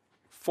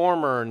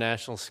former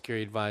national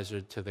security advisor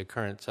to the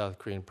current South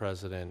Korean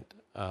president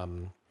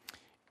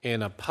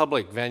in a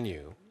public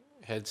venue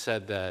had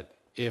said that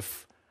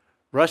if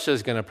Russia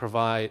is going to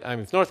provide,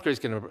 if North Korea is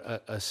going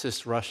to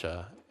assist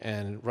Russia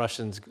and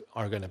Russians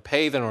are going to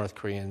pay the North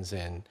Koreans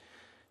in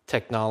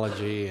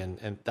technology,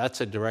 and that's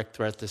a direct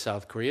threat to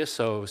South Korea,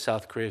 so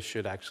South Korea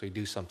should actually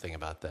do something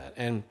about that.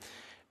 And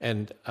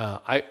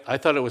I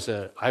thought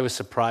I was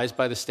surprised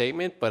by the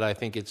statement, but I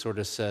think it sort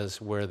of says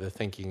where the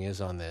thinking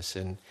is on this.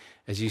 And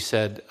as you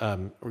said,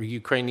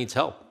 Ukraine needs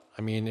help.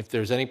 I mean, if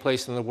there's any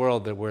place in the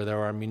world where there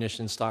are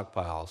munition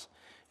stockpiles,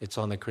 it's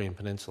on the Korean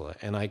Peninsula.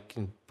 And I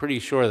can pretty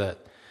sure that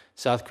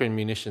South Korean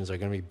munitions are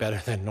going to be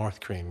better than North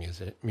Korean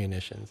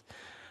munitions.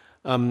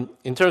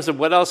 In terms of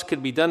what else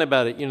could be done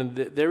about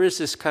it, there is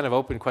this kind of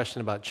open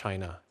question about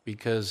China,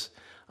 because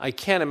I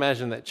can't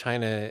imagine that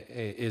China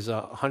is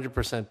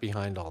 100%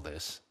 behind all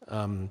this.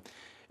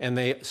 And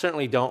they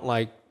certainly don't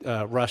like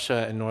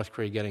Russia and North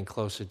Korea getting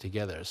closer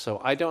together. So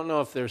I don't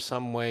know if there's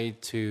some way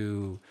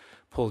to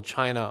pull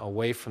China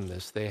away from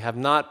this. They have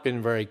not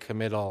been very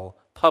committal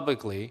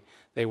publicly.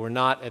 They were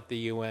not at the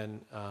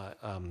UN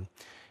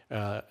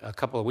a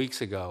couple of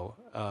weeks ago.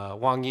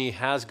 Wang Yi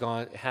has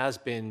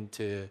been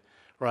to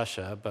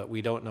Russia, but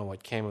we don't know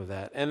what came of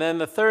that. And then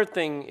the third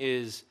thing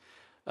is,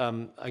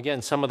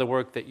 again, some of the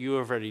work that you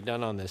have already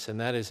done on this, and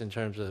that is in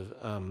terms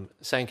of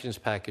sanctions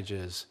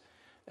packages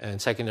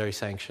and secondary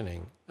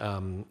sanctioning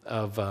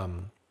of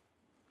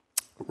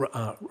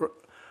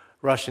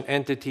Russian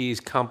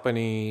entities,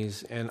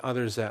 companies, and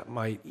others that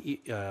might,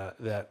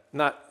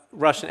 not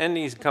Russian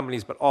entities and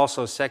companies, but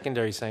also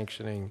secondary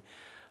sanctioning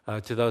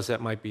to those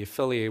that might be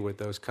affiliated with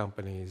those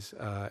companies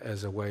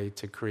as a way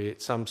to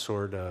create some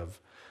sort of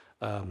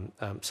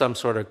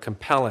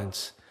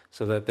compellence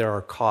so that there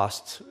are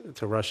costs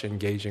to Russia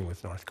engaging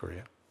with North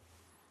Korea.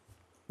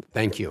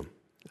 Thank you.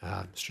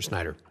 Mr.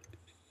 Snyder.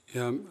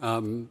 Yeah,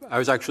 I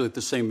was actually at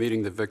the same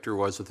meeting that Victor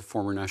was at, the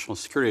former National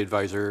Security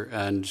Advisor,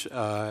 and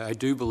I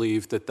do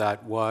believe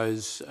that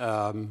was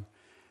an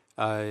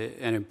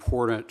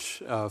important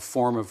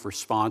form of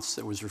response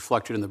that was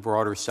reflected in the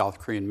broader South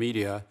Korean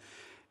media,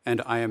 and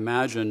I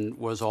imagine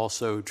was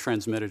also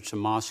transmitted to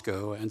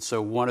Moscow. And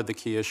so one of the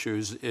key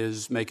issues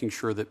is making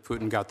sure that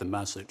Putin got the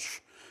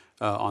message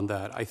on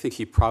that. I think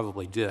he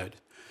probably did.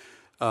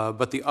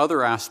 But the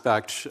other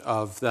aspect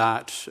of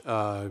that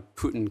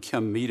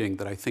Putin-Kim meeting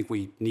that I think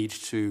we need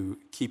to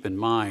keep in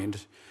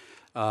mind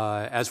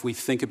as we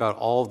think about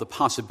all of the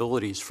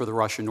possibilities for the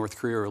Russia-North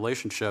Korea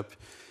relationship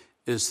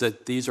is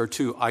that these are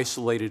two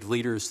isolated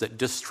leaders that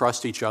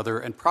distrust each other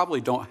and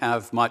probably don't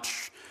have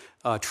much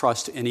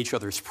trust in each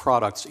other's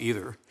products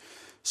either.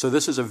 So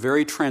this is a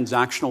very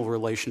transactional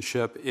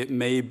relationship. It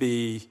may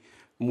be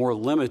more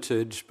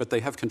limited, but they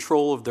have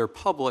control of their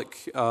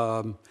public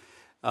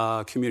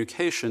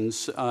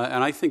communications,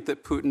 and I think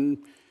that Putin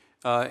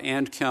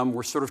and Kim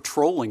were sort of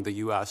trolling the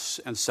U.S.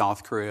 and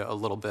South Korea a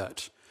little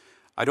bit.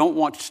 I don't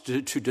want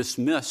to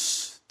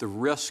dismiss the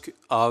risk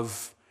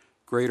of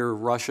greater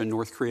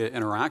Russia-North Korea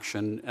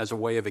interaction as a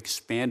way of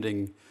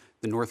expanding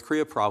the North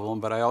Korea problem,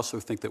 but I also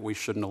think that we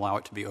shouldn't allow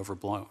it to be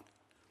overblown.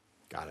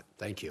 Got it.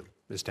 Thank you.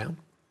 Ms. Town?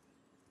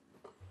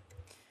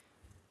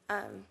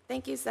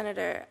 Thank you,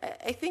 Senator.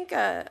 I think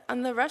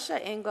on the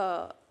Russia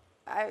angle,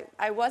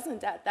 I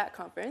wasn't at that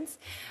conference,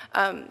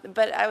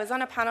 but I was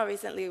on a panel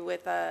recently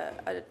with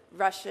a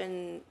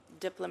Russian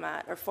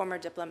diplomat or former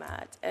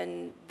diplomat,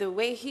 and the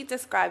way he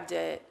described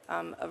it,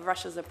 of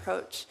Russia's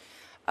approach,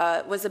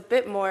 was a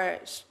bit more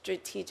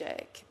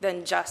strategic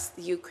than just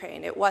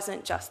Ukraine. It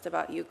wasn't just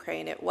about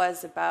Ukraine. It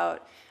was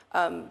about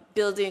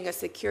building a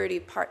security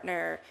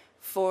partner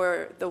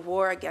for the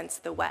war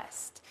against the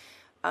West.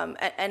 And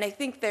I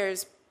think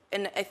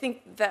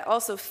that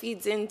also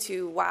feeds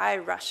into why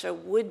Russia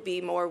would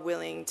be more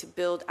willing to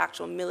build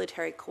actual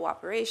military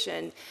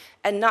cooperation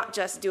and not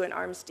just do an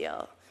arms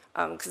deal.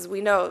 Because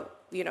we know,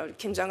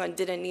 Kim Jong-un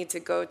didn't need to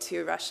go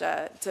to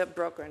Russia to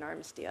broker an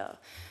arms deal.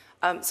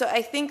 So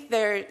I think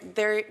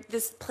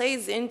this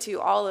plays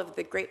into all of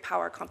the great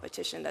power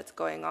competition that's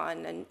going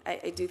on. And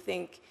I do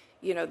think,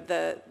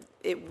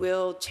 it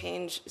will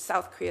change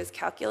South Korea's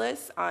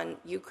calculus on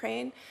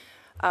Ukraine.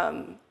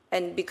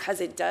 And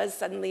because it does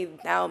suddenly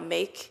now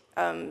make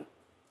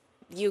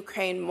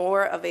Ukraine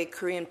more of a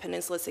Korean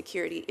Peninsula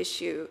security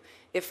issue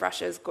if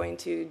Russia is going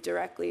to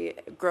directly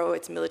grow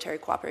its military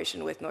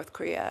cooperation with North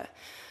Korea.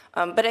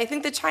 But I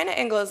think the China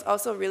angle is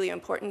also really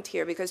important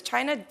here because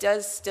China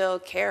does still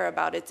care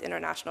about its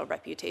international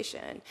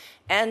reputation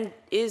and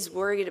is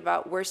worried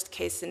about worst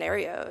case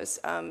scenarios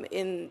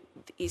in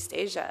East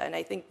Asia. And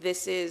I think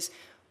this is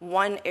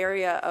one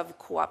area of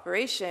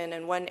cooperation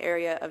and one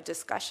area of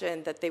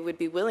discussion that they would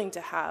be willing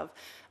to have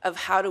of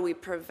how do we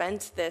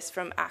prevent this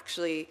from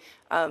actually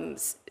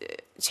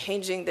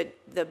changing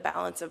the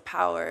balance of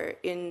power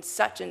in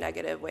such a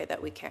negative way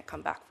that we can't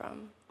come back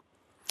from.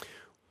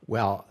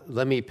 Well,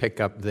 let me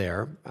pick up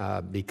there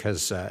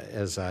because,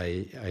 as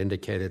I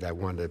indicated, I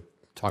wanted to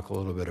talk a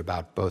little bit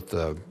about both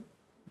the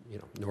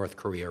North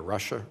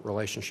Korea-Russia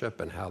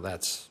relationship and how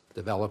that's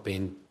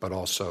developing, but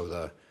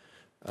also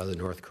the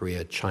North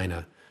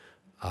Korea-China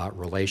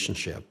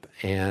relationship.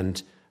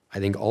 And I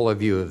think all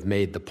of you have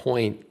made the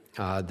point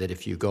that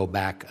if you go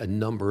back a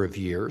number of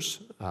years,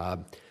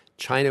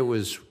 China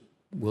was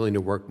willing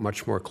to work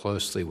much more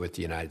closely with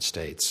the United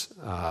States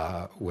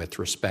with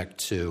respect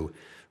to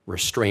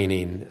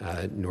restraining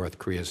North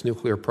Korea's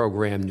nuclear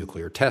program,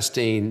 nuclear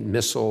testing,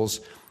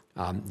 missiles.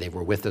 They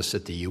were with us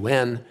at the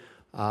UN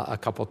a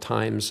couple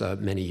times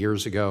many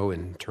years ago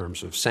in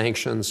terms of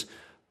sanctions.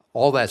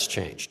 All that's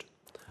changed.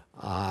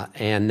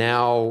 And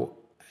now,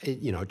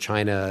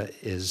 China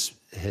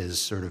has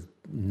sort of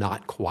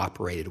not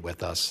cooperated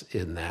with us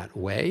in that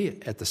way.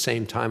 At the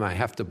same time, I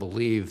have to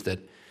believe that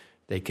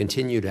they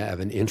continue to have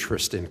an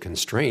interest in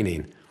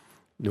constraining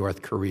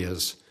North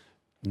Korea's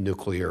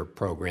nuclear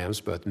programs,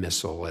 both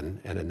missile and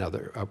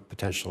another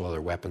potential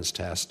other weapons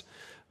test.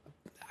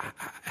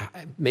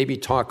 Maybe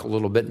talk a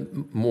little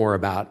bit more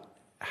about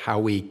how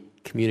we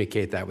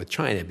communicate that with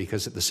China,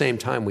 because at the same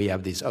time we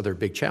have these other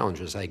big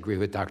challenges. I agree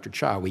with Dr.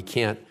 Cha. We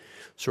can't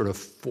sort of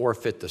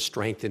forfeit the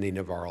strengthening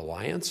of our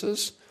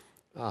alliances,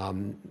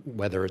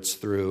 whether it's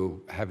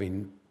through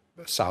having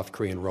a South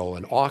Korean role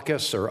in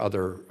AUKUS or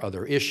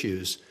other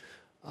issues.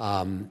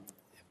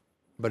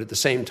 But at the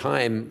same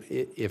time,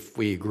 if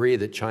we agree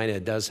that China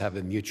does have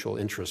a mutual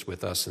interest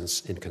with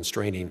us in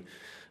constraining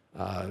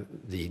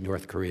the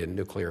North Korean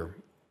nuclear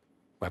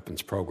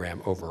weapons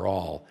program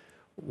overall,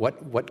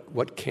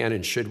 what can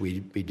and should we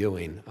be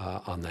doing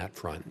on that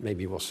front?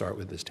 Maybe we'll start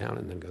with this town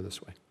and then go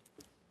this way.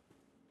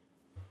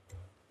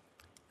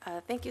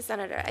 Thank you,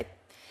 Senator.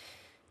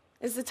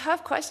 It's a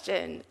tough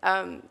question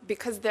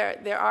because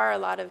there are a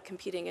lot of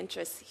competing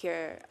interests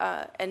here,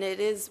 and it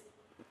is.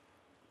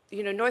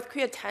 North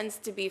Korea tends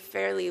to be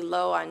fairly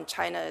low on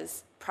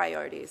China's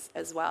priorities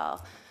as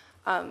well.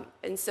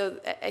 And so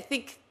I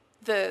think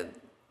the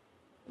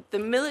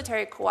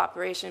military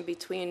cooperation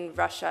between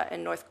Russia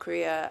and North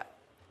Korea,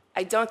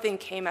 I don't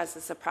think came as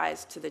a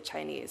surprise to the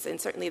Chinese. And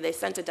certainly they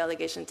sent a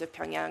delegation to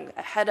Pyongyang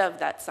ahead of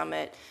that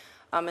summit.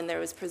 And there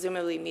was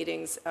presumably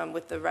meetings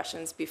with the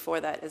Russians before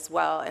that as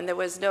well. And there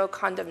was no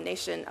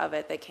condemnation of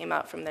it that came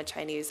out from the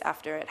Chinese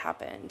after it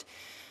happened.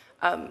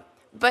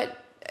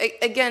 But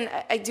again,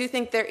 I do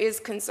think there is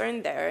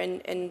concern there.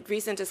 And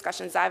recent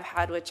discussions I've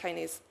had with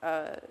Chinese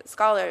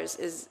scholars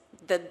is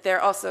that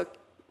they're also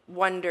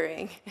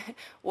wondering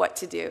what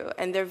to do.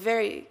 And they're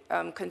very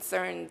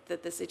concerned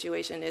that the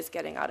situation is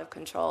getting out of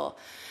control.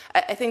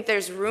 I think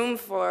there's room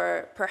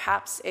for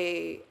perhaps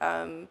a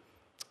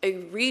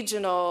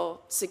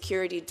regional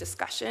security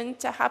discussion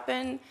to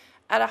happen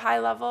at a high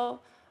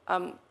level,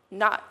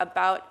 not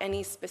about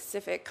any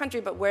specific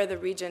country, but where the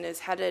region is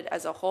headed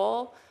as a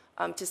whole.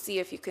 To see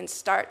if you can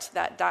start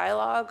that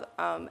dialogue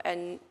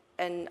and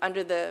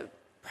under the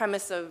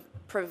premise of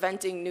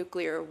preventing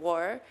nuclear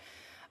war.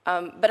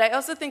 But I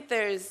also think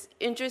there's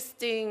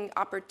interesting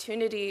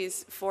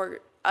opportunities for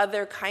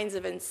other kinds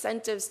of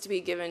incentives to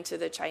be given to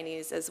the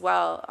Chinese as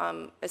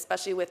well,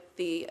 especially with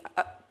the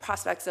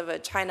prospects of a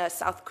China,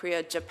 South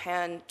Korea,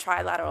 Japan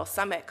trilateral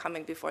summit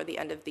coming before the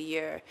end of the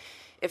year.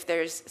 If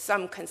there's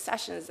some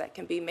concessions that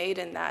can be made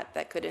in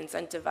that could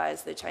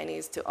incentivize the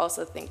Chinese to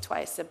also think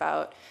twice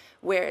about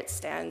where it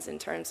stands in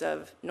terms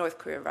of North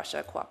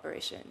Korea-Russia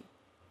cooperation.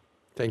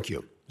 Thank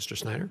you. Mr.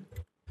 Snyder?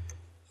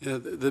 Yeah,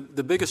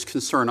 the biggest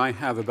concern I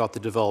have about the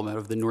development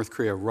of the North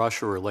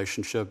Korea-Russia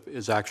relationship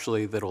is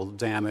actually that it'll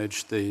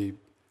damage the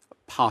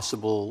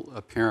possible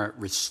apparent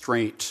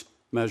restraint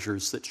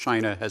measures that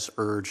China has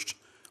urged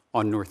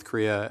on North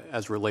Korea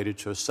as related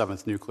to a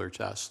seventh nuclear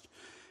test.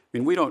 I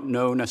mean, we don't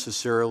know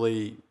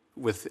necessarily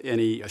with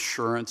any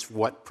assurance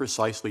what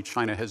precisely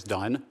China has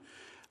done.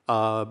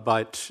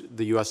 But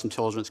the U.S.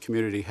 intelligence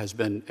community has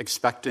been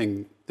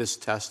expecting this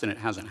test, and it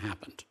hasn't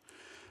happened.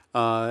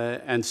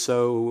 And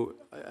so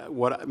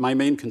my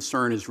main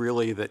concern is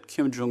really that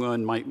Kim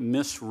Jong-un might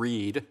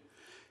misread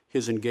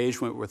his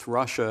engagement with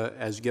Russia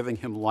as giving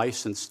him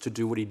license to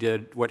do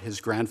what his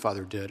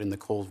grandfather did in the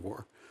Cold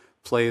War,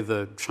 play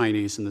the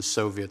Chinese and the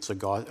Soviets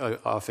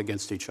off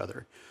against each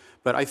other.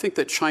 But I think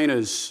that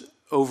China's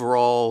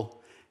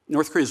overall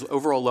North Korea's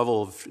overall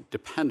level of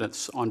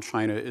dependence on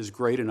China is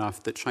great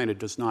enough that China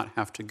does not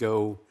have to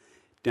go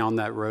down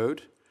that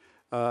road.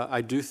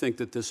 I do think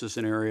that this is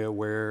an area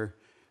where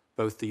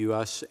both the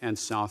U.S. and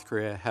South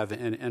Korea have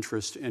an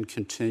interest in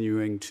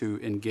continuing to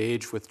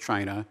engage with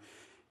China,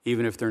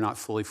 even if they're not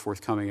fully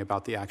forthcoming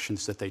about the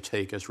actions that they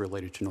take as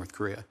related to North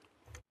Korea.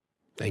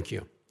 Thank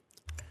you.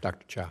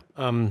 Dr. Cha.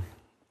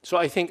 So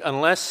I think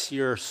unless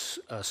you're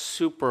a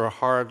super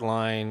hard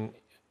line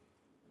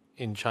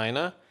in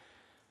China,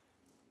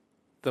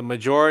 the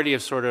majority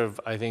of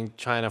I think,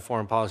 China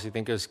foreign policy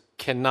thinkers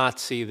cannot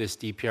see this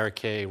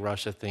DPRK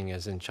Russia thing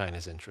as in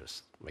China's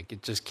interest. Like,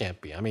 it just can't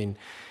be. I mean,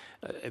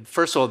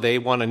 first of all, they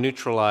want to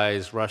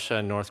neutralize Russia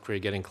and North Korea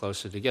getting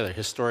closer together.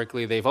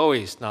 Historically, they've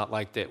always not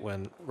liked it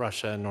when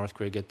Russia and North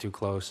Korea get too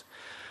close.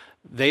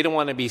 They don't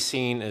want to be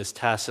seen as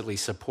tacitly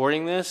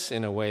supporting this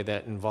in a way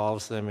that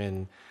involves them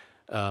in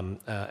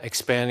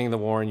expanding the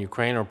war in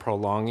Ukraine or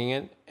prolonging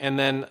it. And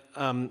then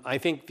I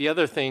think the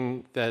other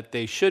thing that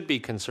they should be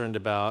concerned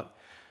about,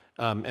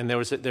 and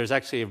there's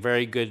actually a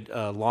very good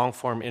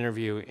long-form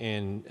interview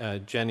in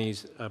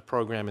Jenny's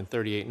program in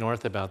 38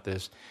 North about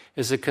this,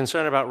 is a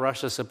concern about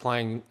Russia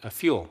supplying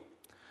fuel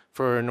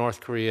for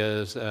North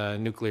Korea's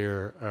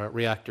nuclear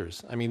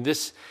reactors. I mean,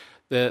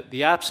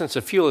 the absence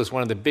of fuel is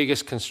one of the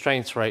biggest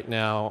constraints right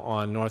now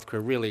on North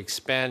Korea really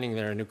expanding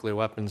their nuclear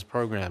weapons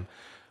program.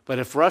 But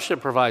if Russia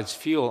provides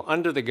fuel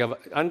under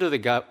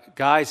the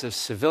guise of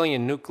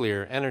civilian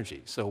nuclear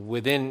energy, so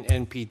within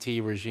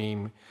NPT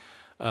regime,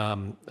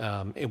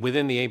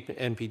 within the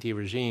NPT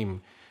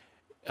regime,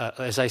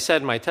 as I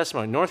said in my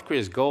testimony, North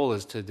Korea's goal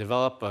is to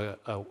develop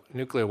a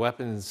nuclear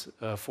weapons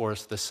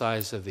force the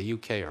size of the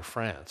UK or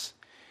France.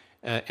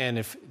 And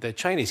if the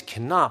Chinese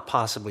cannot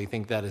possibly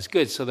think that is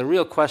good. So the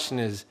real question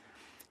is,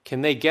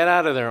 can they get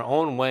out of their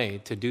own way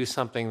to do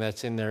something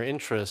that's in their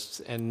interests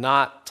and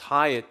not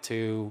tie it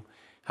to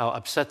how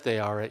upset they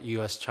are at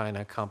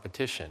U.S.-China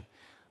competition?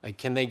 Like,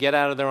 can they get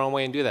out of their own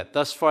way and do that?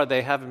 Thus far,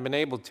 they haven't been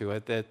able to.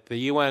 That the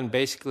UN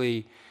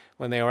basically,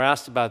 when they were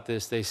asked about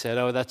this, they said,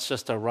 "Oh, that's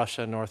just a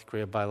Russia-North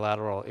Korea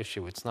bilateral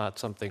issue. It's not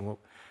something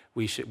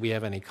we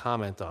have any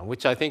comment on,"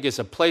 which I think is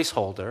a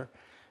placeholder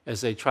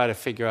as they try to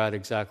figure out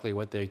exactly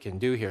what they can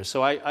do here.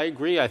 So I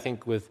agree, I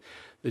think, with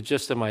the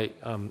gist of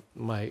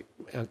my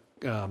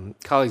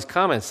colleagues'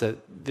 comments that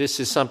this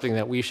is something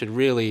that we should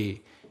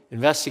really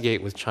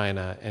investigate with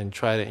China and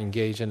try to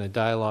engage in a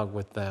dialogue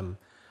with them,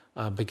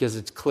 because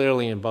it's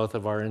clearly in both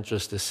of our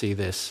interests to see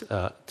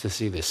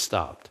this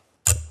stopped.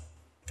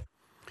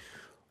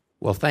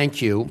 Well,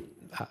 thank you.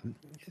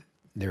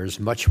 There's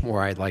much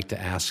more I'd like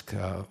to ask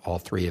all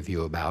three of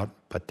you about,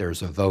 but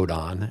there's a vote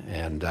on,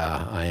 and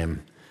I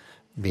am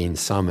being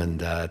summoned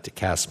to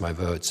cast my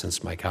vote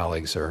since my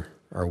colleagues are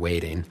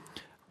waiting.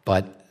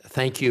 But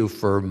thank you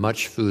for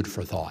much food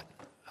for thought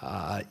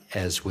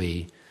as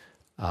we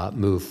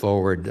move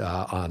forward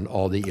on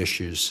all the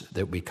issues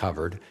that we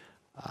covered.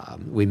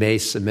 We may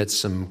submit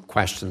some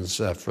questions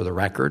for the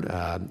record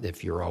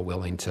if you're all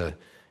willing to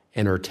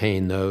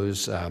entertain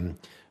those.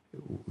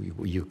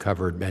 You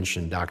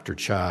mentioned, Dr.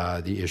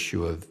 Cha, the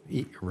issue of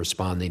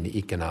responding to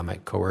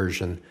economic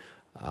coercion.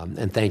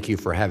 And thank you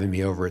for having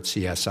me over at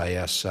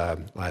CSIS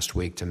last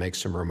week to make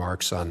some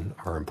remarks on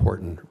our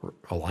important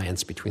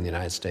alliance between the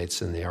United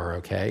States and the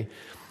ROK.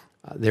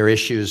 There are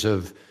issues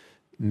of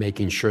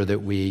making sure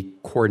that we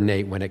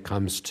coordinate when it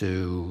comes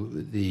to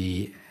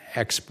the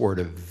export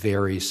of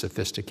very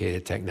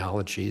sophisticated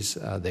technologies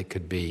that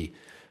could be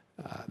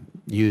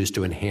used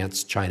to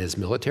enhance China's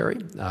military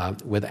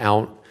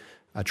without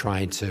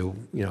trying to,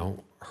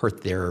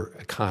 hurt their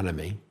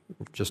economy.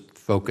 Just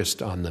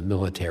focused on the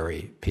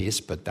military piece,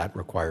 but that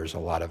requires a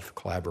lot of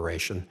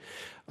collaboration.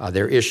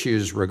 There are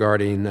issues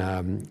regarding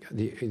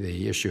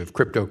the issue of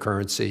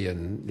cryptocurrency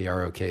and the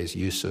ROK's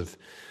use of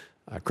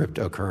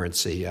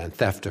cryptocurrency and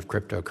theft of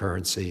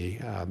cryptocurrency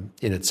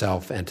in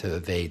itself and to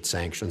evade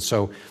sanctions.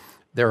 So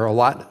there are a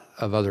lot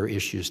of other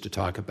issues to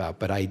talk about,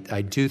 but I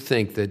do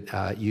think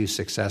that you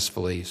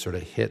successfully sort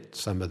of hit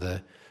some of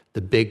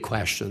the big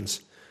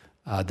questions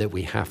that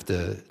we have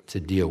to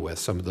deal with,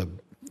 some of the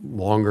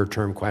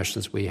longer-term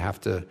questions we have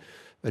to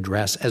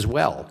address, as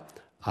well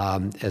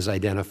as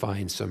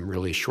identifying some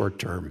really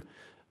short-term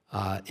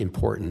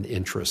important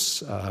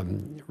interests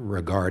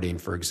regarding,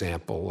 for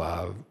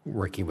example,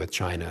 working with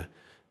China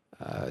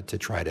to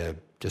try to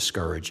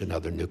discourage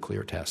another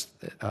nuclear test,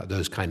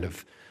 those kind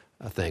of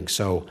things.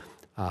 So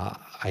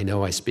I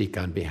know I speak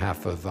on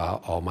behalf of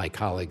all my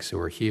colleagues who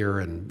are here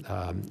and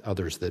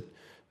others that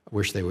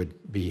wish they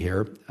would be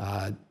here,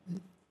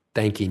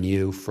 thanking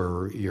you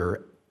for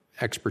your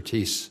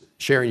expertise,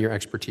 sharing your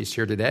expertise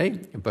here today,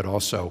 but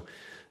also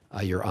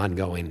your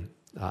ongoing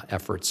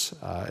efforts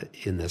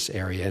in this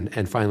area.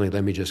 And finally,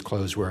 let me just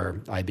close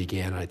where I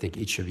began, and I think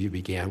each of you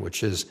began,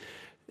 which is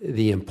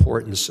the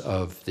importance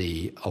of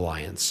the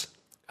alliance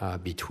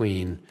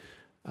between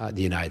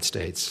the United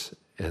States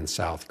and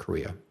South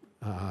Korea,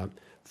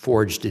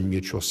 forged in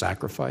mutual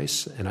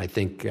sacrifice. And I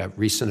think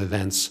recent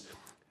events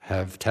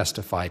have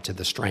testified to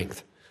the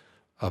strength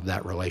of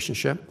that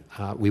relationship.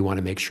 We want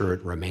to make sure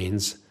it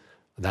remains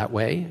that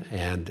way,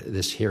 and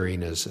this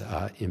hearing is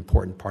an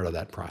important part of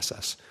that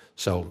process.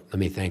 So let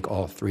me thank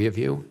all three of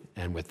you,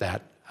 and with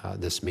that,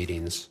 this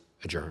meeting's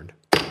adjourned.